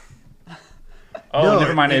 Oh, No,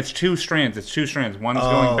 never mind. it- It's two strands. It's two strands. One's Oh,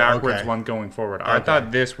 going backwards, okay. one going forward. I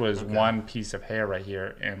thought this was one piece of hair right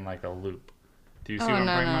here and like a loop. Do you see Oh, what I'm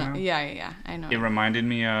no, talking about no. now? Yeah, I know. It reminded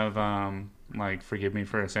me of like forgive me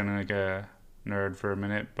for sounding like a nerd for a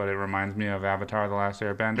minute, but it reminds me of Avatar: The Last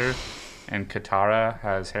Airbender, and Katara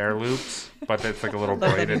has hair loops, but it's like a little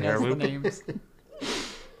braided hair Knows the loop. names.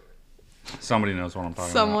 Somebody knows what I'm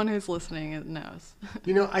talking Someone who's listening knows.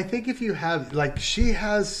 You know, I think if you have, like, she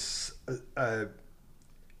has a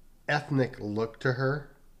ethnic look to her.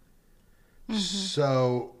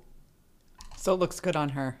 So So it looks good on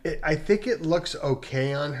her. I think it looks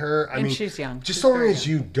okay on her. I And mean, she's young. Just She's so long very as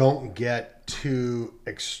you don't get too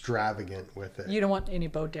extravagant with it. You don't want any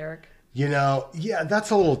Bo Derek. You know, yeah, that's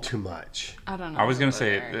a little too much. I don't know. about. I was gonna what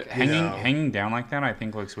say they're- hanging down like that I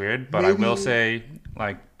think looks weird, but I Maybe- will say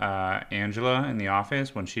like Angela in The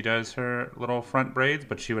Office when she does her little front braids,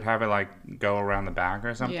 but she would have it like go around the back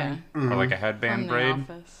or something, Yeah. or like a From headband the braid.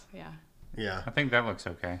 office. Yeah. Yeah, I think that looks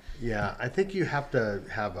okay. yeah. I think you have to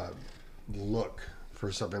have a look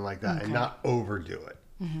for something like that and not overdo it.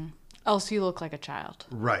 Else you look like a child.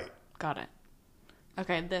 Right. Got it.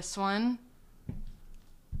 Okay, this one.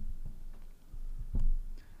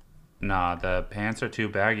 Nah, the pants are too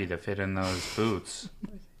baggy to fit in those boots.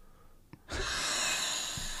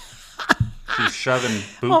 She's shoving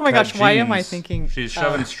boot Oh my cut gosh, why am I jeans. thinking, She's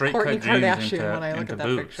shoving uh, straight Kourtney cut jeans Kardashian when I look into at that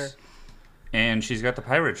boots. picture. And she's got the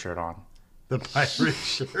pirate shirt on. The pirate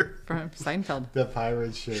shirt. From Seinfeld. The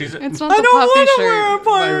pirate shirt. She's It's not the puffy shirt.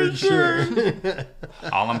 pirate shirt.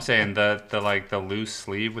 all I'm saying, the like the loose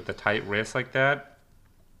sleeve with the tight wrist like that,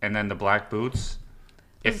 and then the black boots.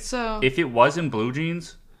 If it was in blue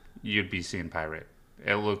jeans, you'd be seeing pirate.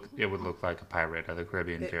 It would look like a pirate of the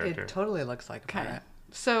Caribbean character. It totally looks like a Okay. pirate.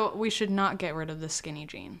 So we should not get rid of the skinny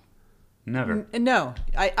jean. Never. No,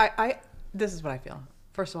 I this is what I feel.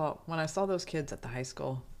 First of all, when I saw those kids at the high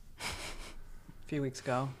school a few weeks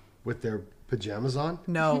ago, With their pajamas on?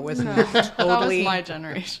 no, it was That was totally my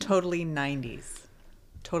generation. totally 90s.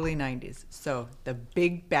 Totally 90s. So the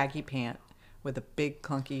big baggy pant with a big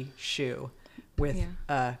clunky shoe with Yeah.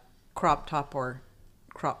 a crop top or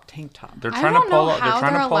crop tank top. They're I trying don't to pull. know They're how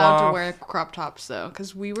trying they're to pull allowed off. to wear crop tops though,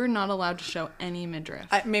 because we were not allowed to show any midriff.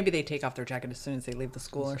 Maybe they take off their jacket as soon as they leave the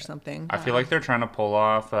school or something. I feel like they're trying to pull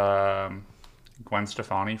off Gwen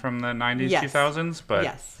Stefani from the 90s, Yes. 2000s, but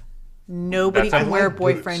Yes. Nobody That's can a- wear Like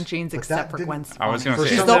boyfriend boots, jeans but except that for didn't- Gwen I Stefani. was going to For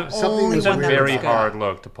say She's some- the something only was it's a one that very looks good. hard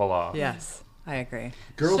look to pull off. Yes, I agree.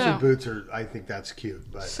 Girls So- with boots are, I think that's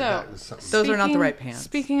cute, but So, that was something. Those are not the Speaking- right pants.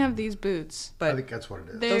 Speaking of these boots, I But think that's what it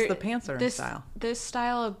is. they're- the pants are in this, style. This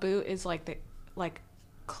style of boot is like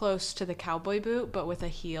close to the cowboy boot, but with a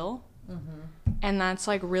heel. And that's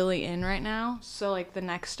like really in right now. So like the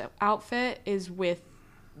next outfit is with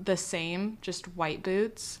the same, just white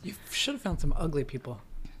boots. You should have found some ugly people.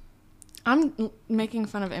 I'm making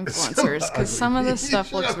fun of influencers because some of the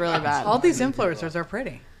stuff looks really bad. All these influencers are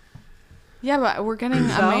pretty. Yeah, but we're getting a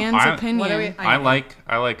So? man's What opinion. do we- I like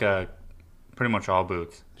pretty much all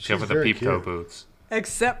boots, except for the very peep toe cute. boots.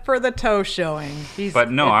 Except for the toe showing.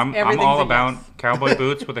 But no, I'm everything's all a about yes. cowboy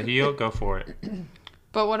boots with a heel. Go for it.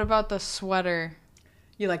 But what about the sweater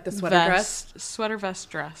You like the sweater dress? vest? Sweater vest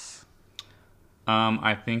dress.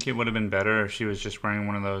 I think it would have been better if she was just wearing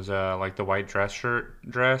one of those like the white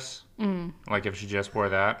dress. Like if she just wore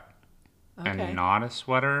that Okay. and not a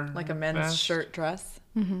sweater. Like a men's vest. shirt dress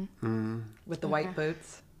with the white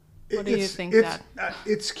boots. What do you think, it's, Dad?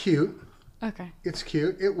 It's cute. Okay. It's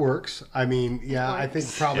cute. It works. I mean, yeah, I think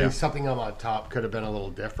works. probably Yeah. something on the top could have been a little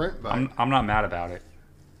different, but I'm not mad about it.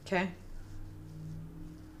 Okay.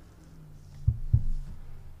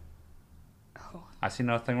 I see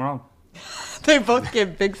nothing wrong. They both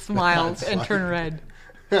give big smiles and turn red.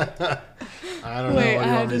 I don't Wait, know what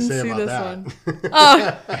you I want me to didn't say see about this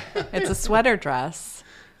that. one. It's a sweater dress,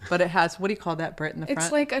 but it has, what do you call that, Britt, in the front?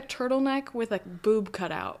 It's like a turtleneck with a boob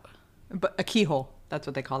cut out. But a keyhole. That's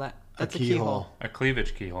what they call that. That's a keyhole. A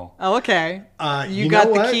cleavage keyhole. Oh, okay. You got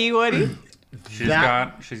know the what? key, Woody? She's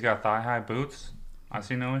got thigh high boots. I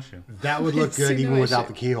see no issue. That would look See good no even without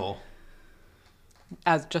issue. the keyhole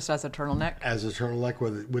Just as a turtleneck. as a turtleneck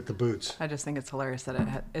with the boots. I just think it's hilarious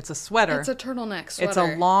that it's a sweater. It's a turtleneck sweater. It's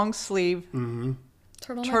a long sleeve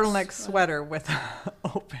sweater turtleneck sweater with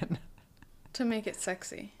open. to make it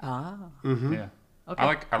sexy. Ah. Yeah. Okay. I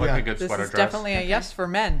like Yeah. a good This sweater is dress. definitely a yes for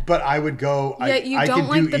men. But I would go. Yeah, you I don't could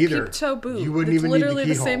like do the either. peep toe boob. You wouldn't it's even literally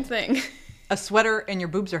need the the keyhole. same thing. A sweater and your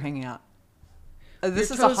boobs are hanging out. This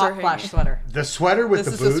Your is a toes are hot flash hanging. sweater. The sweater with This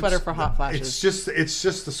the is boots. a sweater for hot flashes. It's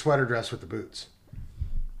just the sweater dress with the boots.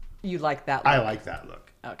 You like that I look? like that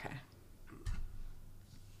look. Okay.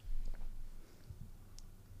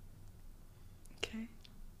 Okay.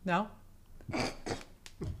 No?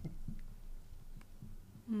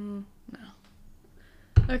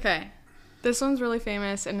 Okay. This one's really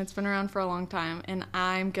famous and it's been around for a long time, and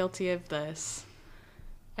I'm guilty of this.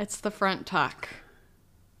 It's the front tuck.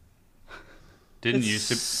 Didn't It's used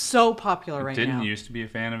to so popular right didn't now. used to be a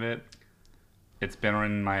fan of it. It's been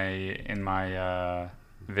in my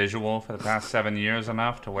visual for the past 7 years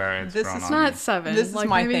enough to where it's This grown is It's on not me. 7. This like is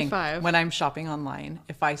my maybe thing. 5. When I'm shopping online,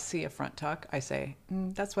 if I see a front tuck, I say,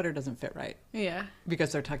 that sweater doesn't fit right Yeah.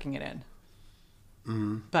 because they're tucking it in.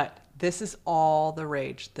 But this is all the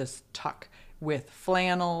rage, this tuck with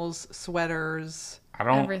flannels, sweaters.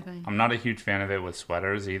 Everything. I'm not a huge fan of it with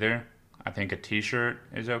sweaters either. I think a t-shirt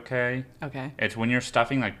is okay. Okay. It's when you're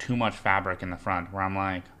stuffing like too much fabric in the front where I'm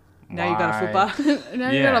like, Now you got a why? fupa.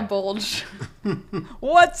 Now you Yeah. got a bulge.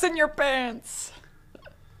 What's in your pants?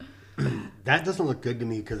 That doesn't look good to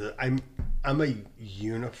me because I'm a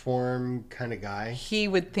uniform kind of guy. He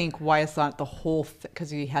would think, why is not the whole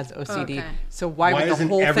because he has OCD. Okay. So why Why would the isn't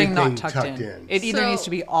whole thing everything not tucked, tucked in? in? It either So- needs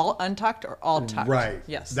to be all untucked or all tucked. Right.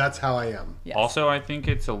 Yes. That's how I am. Yes. Also, I think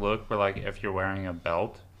it's a look where like if you're wearing a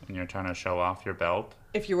belt and you're trying to show off your belt.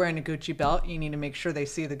 If you're wearing a Gucci belt, you need to make sure they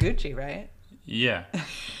see the Gucci, right? Yeah.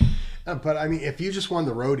 But I mean, if you just won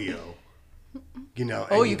the rodeo, you know,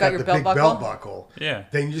 Oh, and you got your the belt big buckle? belt buckle, Yeah.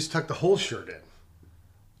 then you just tuck the whole shirt in.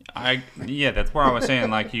 That's where I was saying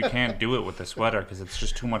like you can't do it with the sweater because it's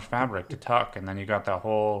just too much fabric to tuck, and then you got that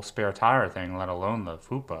whole spare tire thing, let alone the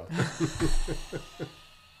fupa.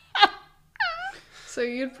 So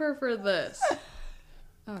you'd prefer this.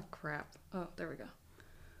 Oh, crap. Oh, there we go.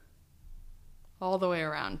 All the way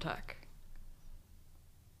around tuck.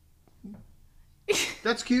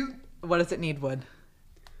 That's cute. What does it need, Wood?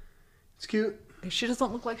 It's cute. She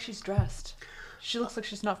doesn't look like she's dressed. She looks like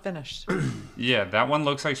she's not finished. Yeah, that one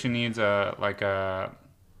looks like she needs She needs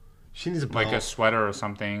a belt. like a sweater or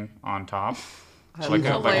something on top. needs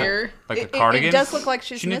a layer. Like a It cardigan. does look like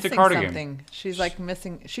she's She needs a missing cardigan. something. She's like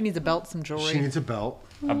missing. She needs a belt, some jewelry, She needs a belt.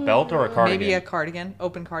 A belt or a cardigan? maybe a cardigan,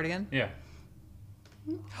 open cardigan. Yeah.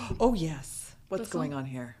 Oh yes. What's This going one? on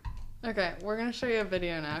here? Okay, we're going to show you a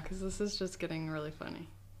video now because this is just getting really funny.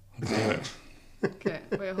 Let's do it. Okay,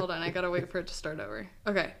 wait, hold on. I got to wait for it to start over.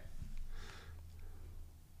 Okay.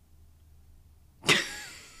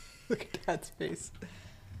 Look at Dad's face.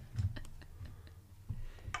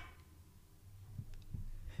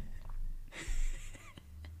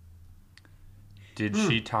 Did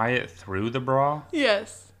she tie it through the bra?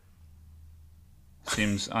 Yes.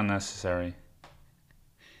 Seems unnecessary.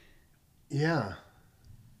 Yeah.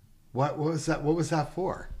 What was that? What was that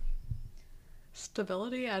for?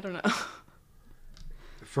 Stability? I don't know.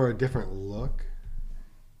 for a different look,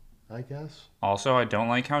 I guess. Also, I don't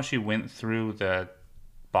like how she went through the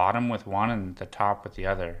bottom with one and the top with the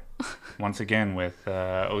other. Once again, with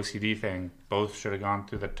OCD thing, both should have gone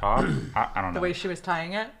through the top. I don't know. The way she was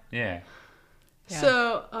tying it. Yeah. Yeah.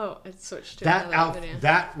 So, it switched to That another video.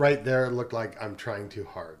 that right there looked like I'm trying too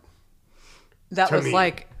hard. That To was me.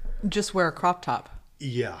 like, just wear a crop top.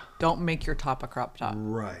 Yeah. Don't make your top a crop top.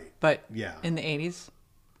 Right. But Yeah. in the 80s,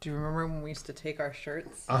 do you remember when we used to take our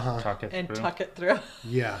shirts Tuck it and through. tuck it through?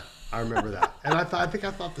 Yeah, I remember that. And I think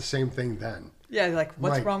I thought the same thing then. Yeah, like,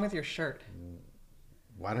 what's Right. wrong with your shirt?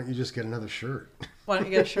 Why don't you just get another shirt? Why don't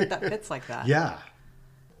you get a shirt that fits like that? Yeah.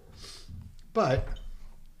 But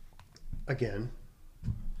again,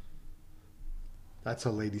 that's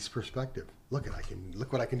a lady's perspective. Look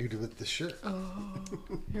what I can do with this shirt.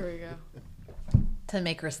 Here we go. To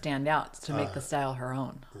make her stand out, to make the style her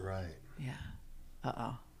own. Right. Yeah.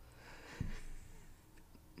 Uh-oh.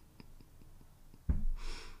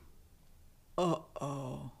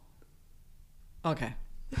 Uh-oh. Okay.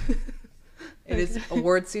 It is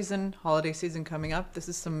award season, holiday season coming up. This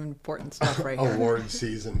is some important stuff right here. Award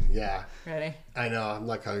season. Yeah. Ready? I know. I'm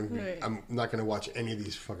not gonna. Right. I'm not gonna watch any of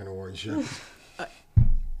these fucking award shows.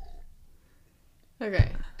 Okay,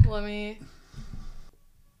 let me.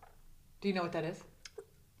 Do you know what that is?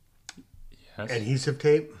 Yes. Adhesive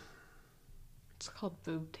tape, It's called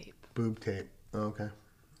boob tape. boob tape. Oh, okay.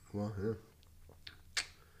 Well, yeah.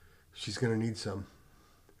 She's gonna need some.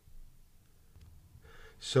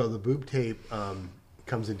 So the boob tape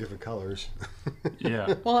comes in different colors.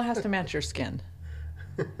 Yeah. Well, it has to match your skin.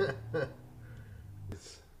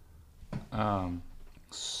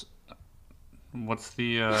 What's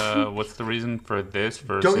the reason for this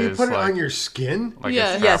versus Don't you put it like, on your skin? like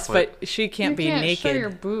Yeah. a Yes, straplet? but she can't You be can't show naked. your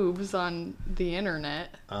boobs on the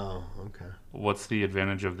internet. Oh, okay. What's the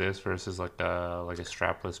advantage of this versus like a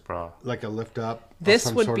strapless bra? Like a lift up. or This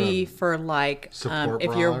some would sort be of- for like support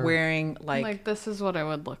if bra you're or- wearing Like, this is what I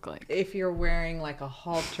would look like. if you're wearing like a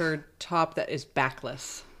haltered top that is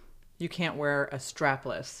backless. You can't wear a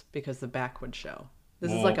strapless because the back would show.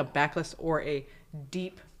 This is like a backless or a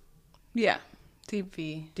deep Yeah, deep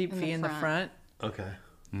V. V in the front. Okay.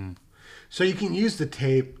 So you can use the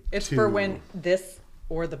tape. It's to, for when this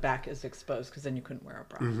or the back is exposed because then you couldn't wear a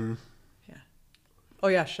bra. Yeah. Oh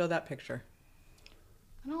yeah, show that picture.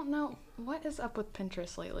 I don't know what is up with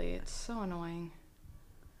Pinterest lately. It's so annoying.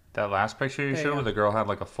 That last picture you There you showed go. where the girl had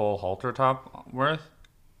like a full halter top worth,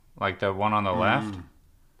 like the one on the left.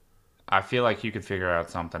 I feel like you could figure out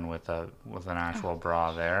something with an actual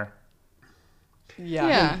bra there.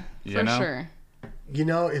 Yeah. You for know? sure. You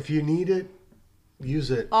know, if you need it,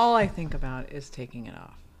 use it. All I think about is taking it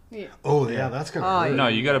off. Yeah. Oh yeah, that's gonna hurt. No,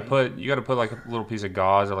 you gotta put like a little piece of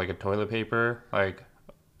gauze or like a toilet paper, like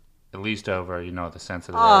at least over the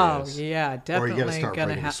sensitive Oh areas. yeah, Or you definitely gotta start gonna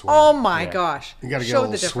breaking have. sweat. Oh my Yeah. gosh! You gotta get show a the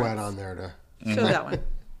little difference. sweat on there to. Show that one.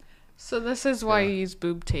 So this is why you use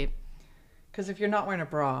boob tape. Because if you're not wearing a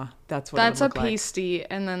bra, that's what That's it a would look like. pasty,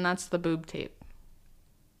 and then that's the boob tape.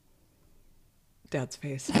 Dad's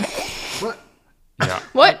face. What? Yeah.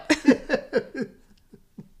 What?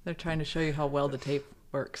 They're trying to show you how well the tape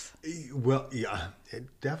works. Well, yeah, it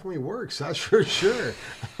definitely works. That's for sure.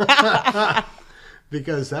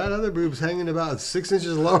 Because that other boob's hanging about 6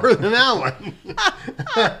 inches lower than that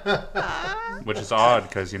one. Which is odd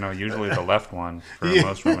because usually the left one for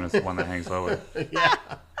most women is the one that hangs lower.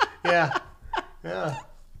 Yeah.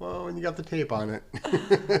 Well, when you got the tape on it,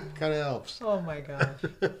 kind of helps. Oh my gosh.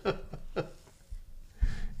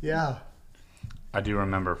 Yeah. I do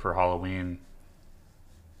remember for Halloween,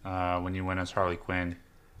 when you went as Harley Quinn,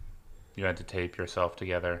 you had to tape yourself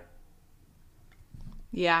together.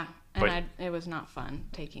 Yeah, and But- it was not fun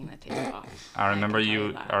taking the tape off. I remember can tell you.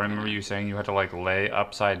 you that. I remember you saying you had to like lay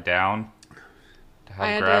upside down to I had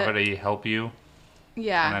have to- gravity help you, and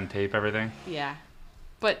Yeah, then tape everything. yeah.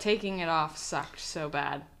 But taking it off sucked so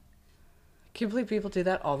bad. Can you believe people do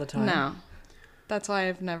that all the time? No. That's why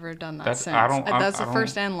I've never done that That's- since. I don't- That's I the don't-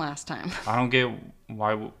 first and last time. I don't get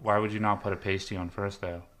why would you not put a pasty on first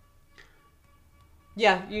though?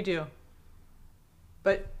 Yeah, you do.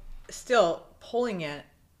 But still, pulling it.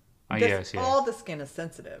 I guess, yeah. All the skin is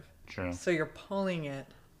sensitive. True. So you're pulling it.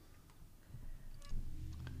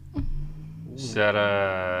 Is that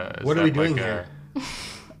is What are that we doing like here?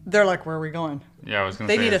 They're like, where are we going? Yeah, I was gonna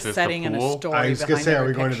They say. need a is this the setting and a pool? story. I was going behind to say, are every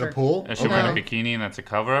we going to picture. the pool? Is she wearing a No. bikini and that's a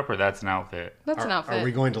cover up, or that's an outfit? That's an outfit. Are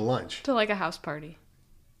we going to lunch? to like a house party.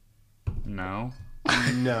 No.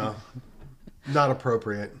 No. Not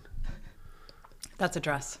appropriate. That's a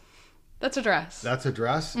dress. That's a dress. That's a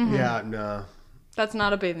dress? Mm-hmm. Yeah, no. That's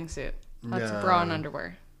not a bathing suit. That's a bra and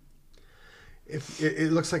underwear. If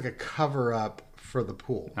it looks like a cover up for the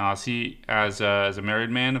pool. Now, see, as a married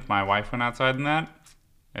man, if my wife went outside in that,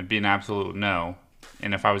 it'd be an absolute no.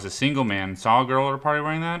 And if I was a single man and saw a girl at a party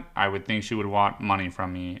wearing that, I would think she would want money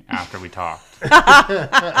from me after we talked.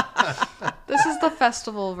 This is the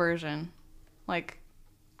festival version. Like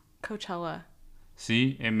Coachella.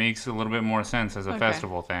 See, it makes a little bit more sense as a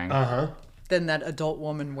festival thing. Than that adult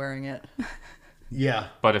woman wearing it. Yeah.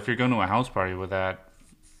 But if you're going to a house party with that,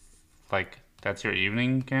 like, that's your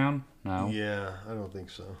evening gown? No. Yeah, I don't think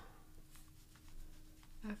so.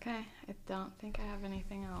 Okay, I don't think I have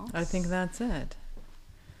anything else. I think that's it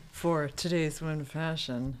for today's women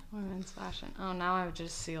fashion. Women's fashion. Oh, now I would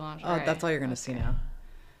just see lingerie. Oh, that's all you're going to see now.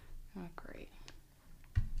 Oh, great.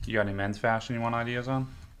 You got any men's fashion you want ideas on?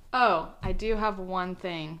 Oh, I do have one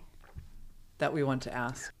thing. That we want to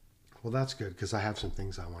ask. Well, that's good because I have some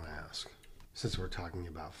things I want to ask since we're talking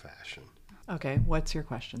about fashion. Okay, what's your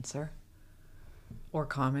question, sir? Or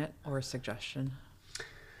comment or suggestion?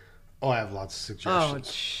 Oh, I have lots of Oh,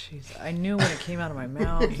 suggestions. jeez. I knew when it came out of my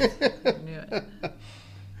mouth. I knew it.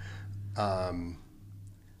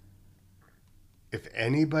 If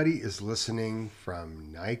anybody is listening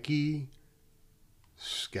from Nike,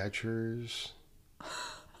 Skechers,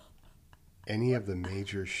 any of the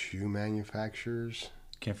major shoe manufacturers,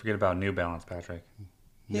 Can't forget about New Balance, Patrick.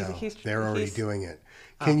 no, they're already doing it.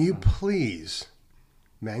 Can you please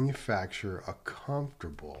manufacture a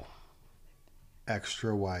comfortable,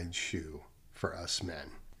 extra wide shoe for us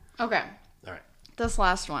men? Okay, All right. this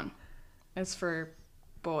last one is for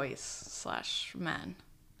boys/men.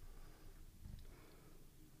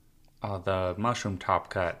 The mushroom top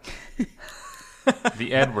cut.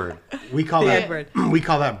 The Edward. We call The that Edward. we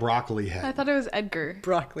call that broccoli head. I thought it was Edgar.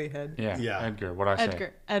 Broccoli head. Yeah, Yeah. Edgar. What'd I say?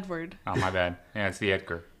 Edgar. Edward. Oh, my bad. Yeah, it's the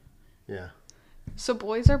Edgar. Yeah. So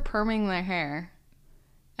boys are perming their hair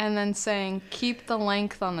and then saying keep the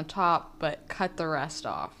length on the top but cut the rest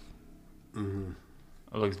off.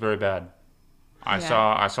 It looks very bad. I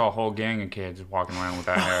Yeah. saw a whole gang of kids walking around with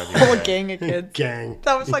that hair. the Whole other day. gang of kids. Gang.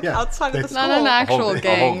 That was like Yeah. outside of the Not school. an actual whole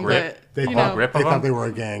gang, grip. but They A you whole know, grip They of thought them? they were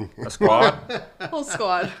a gang. A squad? whole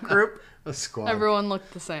squad. Group. A squad. Everyone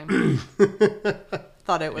looked the same.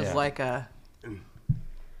 Thought it was Yeah. like a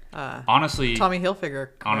Honestly, Tommy Hilfiger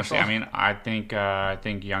commercial. honestly, I mean, I think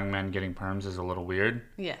young men getting perms is a little weird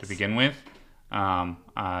Yes. to begin with. No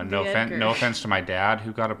Edgar. offense to my dad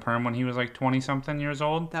who got a perm when he was like 20 something years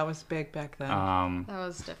old. That was big back then. That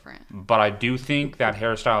was different. But I do think that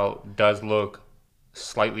hairstyle does look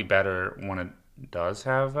slightly better when it does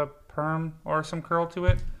have a perm or some curl to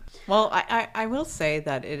it. Well, I will say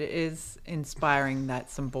that it is inspiring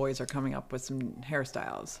that some boys are coming up with some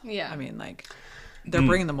hairstyles. Yeah. I mean, like, they're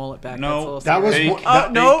bringing the mullet back. No, That's a little That was They- one, Oh,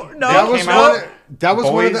 no. that was came one. out- That was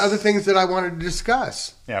one of the boys- other things that I wanted to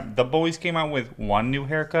discuss. Yeah, the boys came out with one new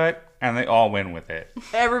haircut and they all went with it.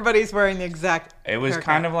 Everybody's wearing the exact. It was haircut.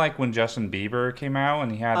 kind of like when Justin Bieber came out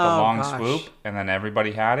and he had the Oh, long gosh. swoop and then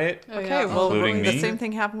everybody had it. Oh, Okay, yeah. well, Including the me? same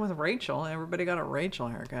thing happened with Rachel. Everybody got a Rachel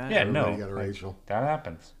haircut. Yeah, Everybody no, got a like, Rachel. that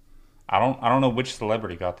happens. I don't know which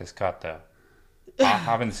celebrity got this cut though. I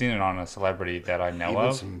haven't seen it on a celebrity that I know Even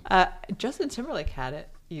of. some, Justin Timberlake had it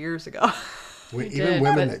years ago. even did,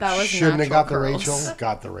 women but that, that was shouldn't have got the natural Rachel curls.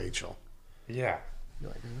 got the Rachel. Yeah. You're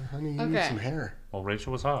like, honey, you need Okay. some hair. Well,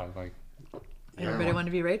 Rachel was hot. Like, Everybody wanted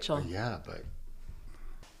to be Rachel. Yeah, but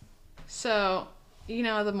So, you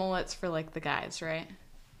know the mullets for like the guys, right?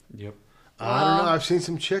 yep. I don't know. I've seen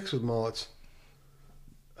some chicks with mullets.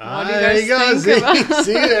 What do you there guys you go. think about-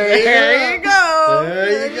 See, there you go. go.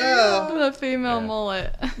 There you go. The female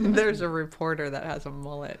mullet. There's a reporter that has a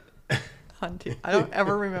mullet. Hunting. I don't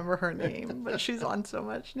ever remember her name, but she's on so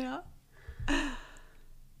much now.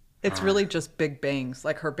 It's really just big bangs.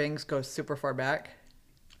 Like her bangs go super far back.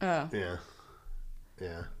 Oh. Yeah.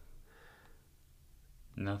 Yeah.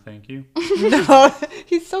 No, thank you. No,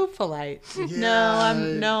 he's so polite. Yeah.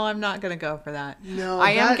 I'm not gonna go for that. No,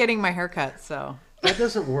 I am that- getting my hair cut, so That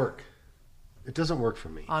doesn't work. It doesn't work for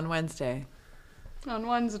me. on Wednesday On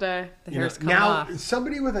Wednesday. the You know, hair's come now, off.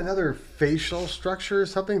 somebody with another facial structure or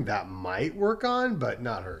something that might work on, but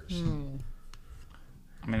not hers.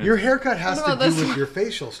 I mean, Your haircut has What to about do this with one? your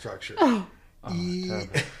facial structure. terrible.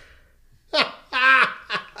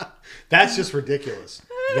 That's just ridiculous.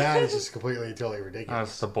 That is just completely and totally ridiculous.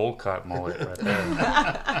 That's the bowl cut mullet right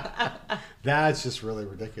there. That's just really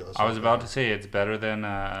ridiculous. I was about to say it's better than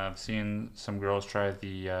I've seen some girls try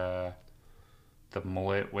the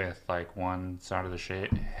mullet with like one side of the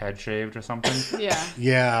head shaved or something.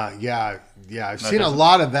 Yeah. Yeah. I've seen a doesn't-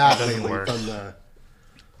 lot of that that doesn't lately work.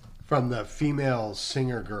 from the female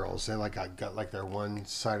singer girls. They like got like their one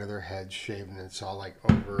side of their head shaved and it's all like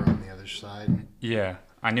over on the other side. Yeah.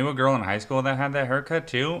 I knew a girl in high school that had that haircut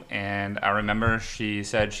too, and I remember she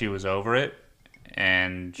said she was over it,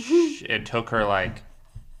 and it took her a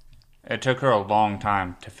long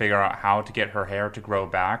time to figure out how to get her hair to grow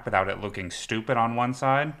back without it looking stupid on one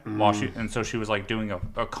side. So she was like doing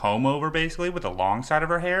a comb over basically with the long side of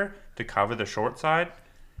her hair to cover the short side,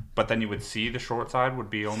 but then you would see the short side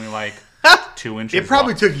would be only like 2 inches. It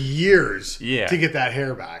probably long. took years Yeah. to get that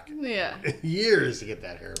hair back. Yeah. Years to get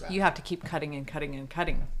that hair back. You have to keep cutting and cutting and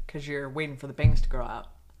cutting because you're waiting for the bangs to grow out.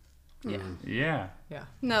 Yeah. Yeah. Yeah.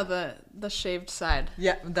 No, the shaved side.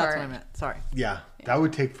 Yeah, that's Part. what I meant. Sorry. Yeah, that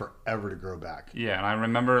would take forever to grow back. Yeah, and I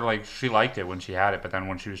remember like she liked it when she had it, but then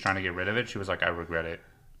when she was trying to get rid of it, she was like, I regret it.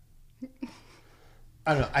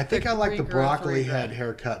 I don't know. I think I like the regrowth broccoli regret. head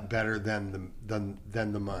haircut better than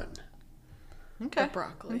the mun. Okay. The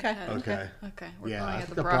broccoli Okay. head. Okay. Okay. We're Yeah, calling I it think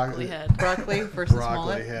the the broccoli broccoli- head. Broccoli versus Broccoli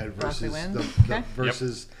mullet. head Broccoli versus wins. the Okay.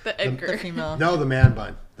 versus The Edgar. The female. no the man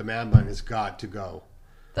bun. The man bun has got to go.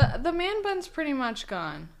 The man bun's pretty much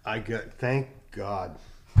gone. Thank God.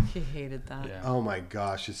 He hated that. Yeah. Oh my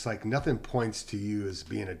gosh, it's like nothing points to you as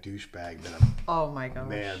being a douchebag than Oh my a gosh.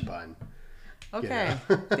 man bun. Okay.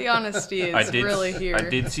 The honesty is I did really here. I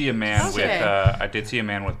did see a man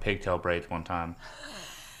Okay. with pigtail braids one time.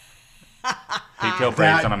 Pigtail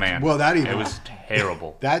braids on a man. Well, that even it was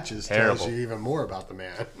terrible. that just Terrible. tells you even more about the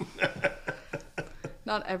man.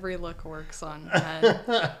 Not every look works on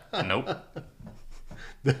head. Nope.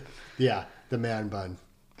 Yeah, the man bun.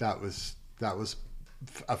 That was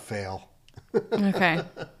a fail. Okay.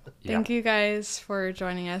 Yeah. Thank you guys for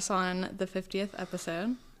joining us on the 50th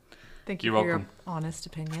episode. Thank you You're for your welcome. honest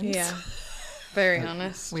opinions. Yeah. Very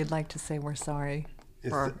honest. We'd like to say we're sorry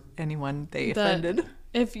Is for anyone they That- offended.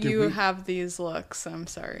 If you we- have these looks, I'm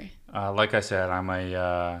sorry. Like I said, I'm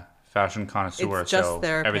a fashion connoisseur, It's just so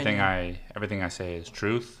their everything opinion. I say is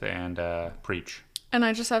truth and preach. And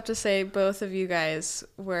I just have to say, both of you guys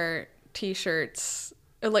wear t-shirts.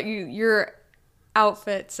 Like your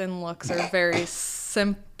outfits and looks are very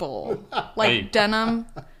simple. Like Hey. denim,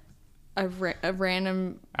 a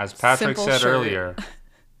random. As Patrick simple said shirt. earlier,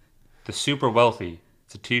 the super wealthy.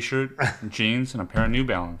 It's a t-shirt, jeans, and a pair of New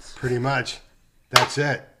Balance. Pretty much. That's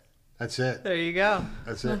it. That's it. There you go.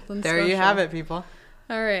 That's it. Nothing There you special. have it, people.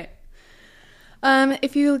 All right.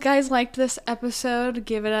 If you guys liked this episode,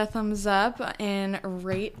 give it a thumbs up and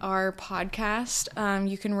rate our podcast.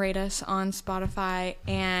 You can rate us on Spotify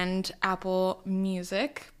and Apple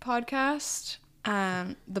Music podcast.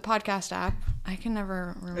 The podcast app. I can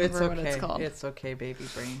never remember It's okay. what it's called. It's okay, baby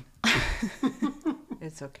brain.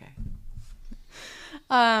 It's okay.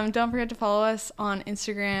 Don't forget to follow us on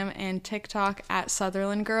Instagram and TikTok at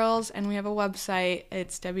Sutherland Girls. And we have a website.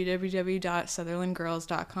 It's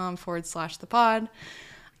www.sutherlandgirls.com/thepod.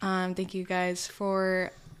 Thank you guys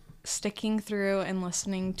for sticking through and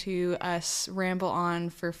listening to us ramble on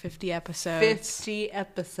for 50 episodes. 50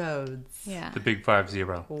 episodes. Yeah. The big 50.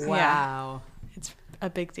 Wow. It's a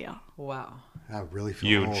big deal. Wow. I really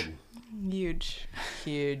feel Huge. old. Huge.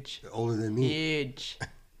 Huge. Older than me. Huge.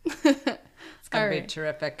 It's going All to be right.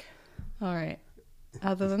 terrific. All right.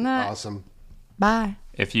 Other than that, Awesome. bye.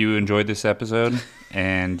 If you enjoyed this episode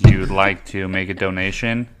and you'd like to make a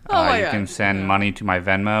donation, my you God. can send money to my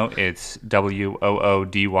Venmo. It's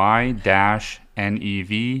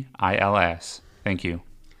WOODY-NEVILS. Thank you.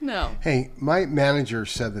 No. Hey, my manager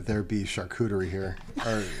said that there'd be charcuterie here.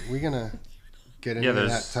 Are we gonna get into that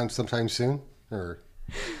there's- sometime soon? Or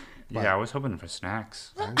Yeah, I was hoping for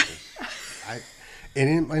snacks. I'm just,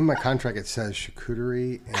 in my contract it says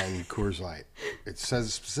charcuterie and Coors Light. It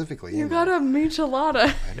says specifically. You in got there. a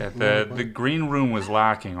michelada. Yeah, the green room was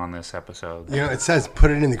lacking on this episode. You know, it says put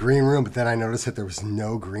it in the green room, but then I noticed that there was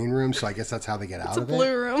no green room, so I guess that's how they get out It's a of blue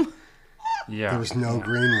it. room. Yeah. There was no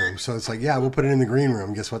green room, so it's like, yeah, we'll put it in the green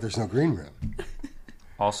room. Guess what? There's no green room.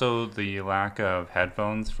 Also, the lack of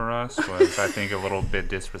headphones for us was, I think, a little bit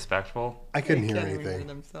disrespectful. I couldn't hear Can't even hear anything.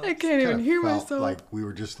 themselves. I can't even Kinda hear felt myself. like we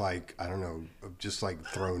were just like, I don't know, just like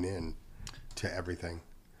thrown in to everything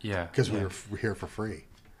Yeah. because yeah. we were here for free.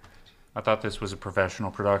 I thought this was a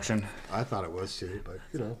professional production. I thought it was too, but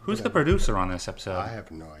you know. Who's the whatever. producer on this episode? I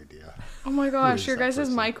have no idea. Oh my gosh, is your that guys'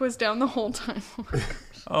 person? mic was down the whole time.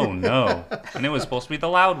 Oh, no. And it was supposed to be the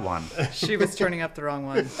loud one. She was turning up the wrong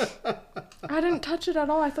one. I didn't touch it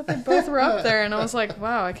at all. I thought they both were up there, and I was like,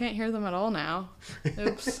 wow, I can't hear them at all now.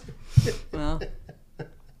 Oops. Well,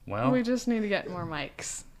 Well, We just need to get more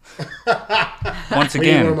mics. once We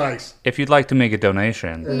need more again, mics. if you'd like to make a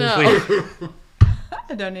donation, No. please.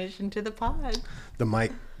 a donation to the pod. The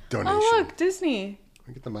mic donation. Oh, look, Disney.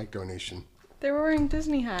 I get the mic donation. They were wearing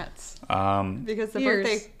Disney hats. Because the Ears.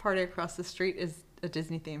 birthday party across the street is a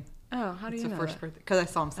Disney theme. Oh, how do It's you the know first that? birthday because I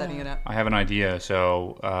saw him setting it up. I have an idea.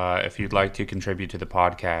 So if you'd like to contribute to the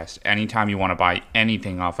podcast, anytime you want to buy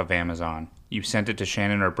anything off of Amazon, you send it to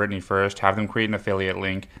Shannon or Brittany first, have them create an affiliate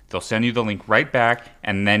link. They'll send you the link right back,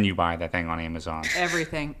 and then you buy that thing on Amazon.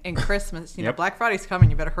 Everything. And Christmas, you know, Yep. Black Friday's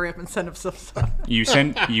coming. You better hurry up and send them some stuff. You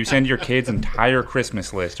send your kids' entire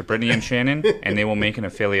Christmas list to Brittany and Shannon, and they will make an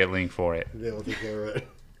affiliate link for it. They will take care of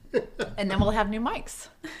it. And then we'll have new mics.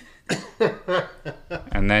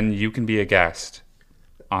 And then you can be a guest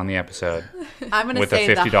on the episode. I'm going to With a say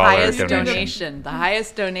the $50 highest donation. donation. The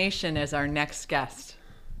highest donation is our next guest.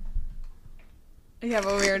 Yeah,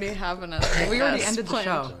 but we already have another. We already guest ended the planned.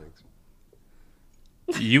 show.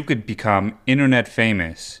 You could become internet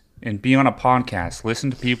famous and be on a podcast,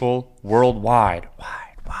 listen to people worldwide. Wide.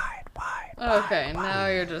 Okay, now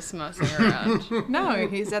you're just messing around. No,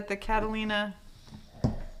 he's at the Catalina.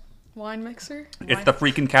 Wine mixer? It's the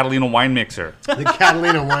freaking Catalina wine mixer. The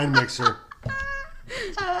Catalina wine mixer.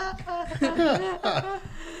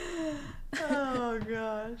 Oh,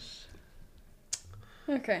 gosh.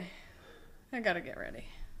 Okay. I gotta get ready.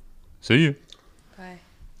 See you. Bye.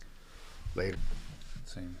 Later.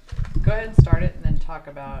 Go ahead and start it and then talk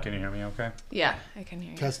about. Can you hear me okay? Yeah, I can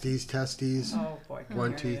hear you. Testes. Oh, boy. can 1,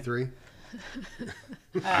 hear 2, you. 3.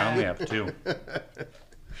 I only have 2.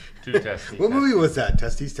 2 testes. What movie was that?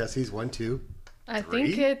 Testes. 1, 2. I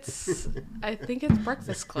Three? think it's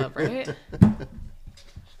Breakfast Club, right?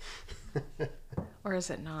 Or is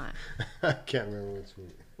it not? I can't remember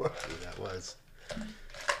what movie that was.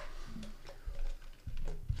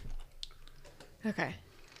 Okay.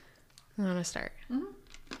 I'm gonna start.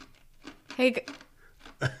 Hey,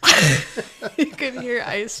 you can hear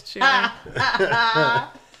ice chewing.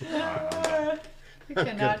 You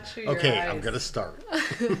cannot chew your Okay, eyes. I'm going to start. Oh,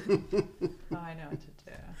 I know what to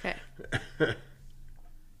do. Okay.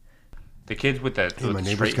 The kids with the, Hey, my with the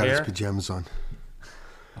neighbor's straight got his hair. pajamas on.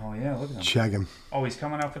 Oh yeah, look at him. Chag him. Oh, he's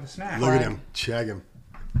coming out for the snack. Look at him. Chag him.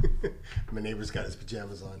 My neighbor's got his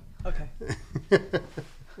pajamas on. Okay.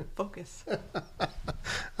 Focus.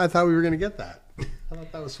 I thought we were going to get that. I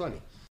thought that was funny.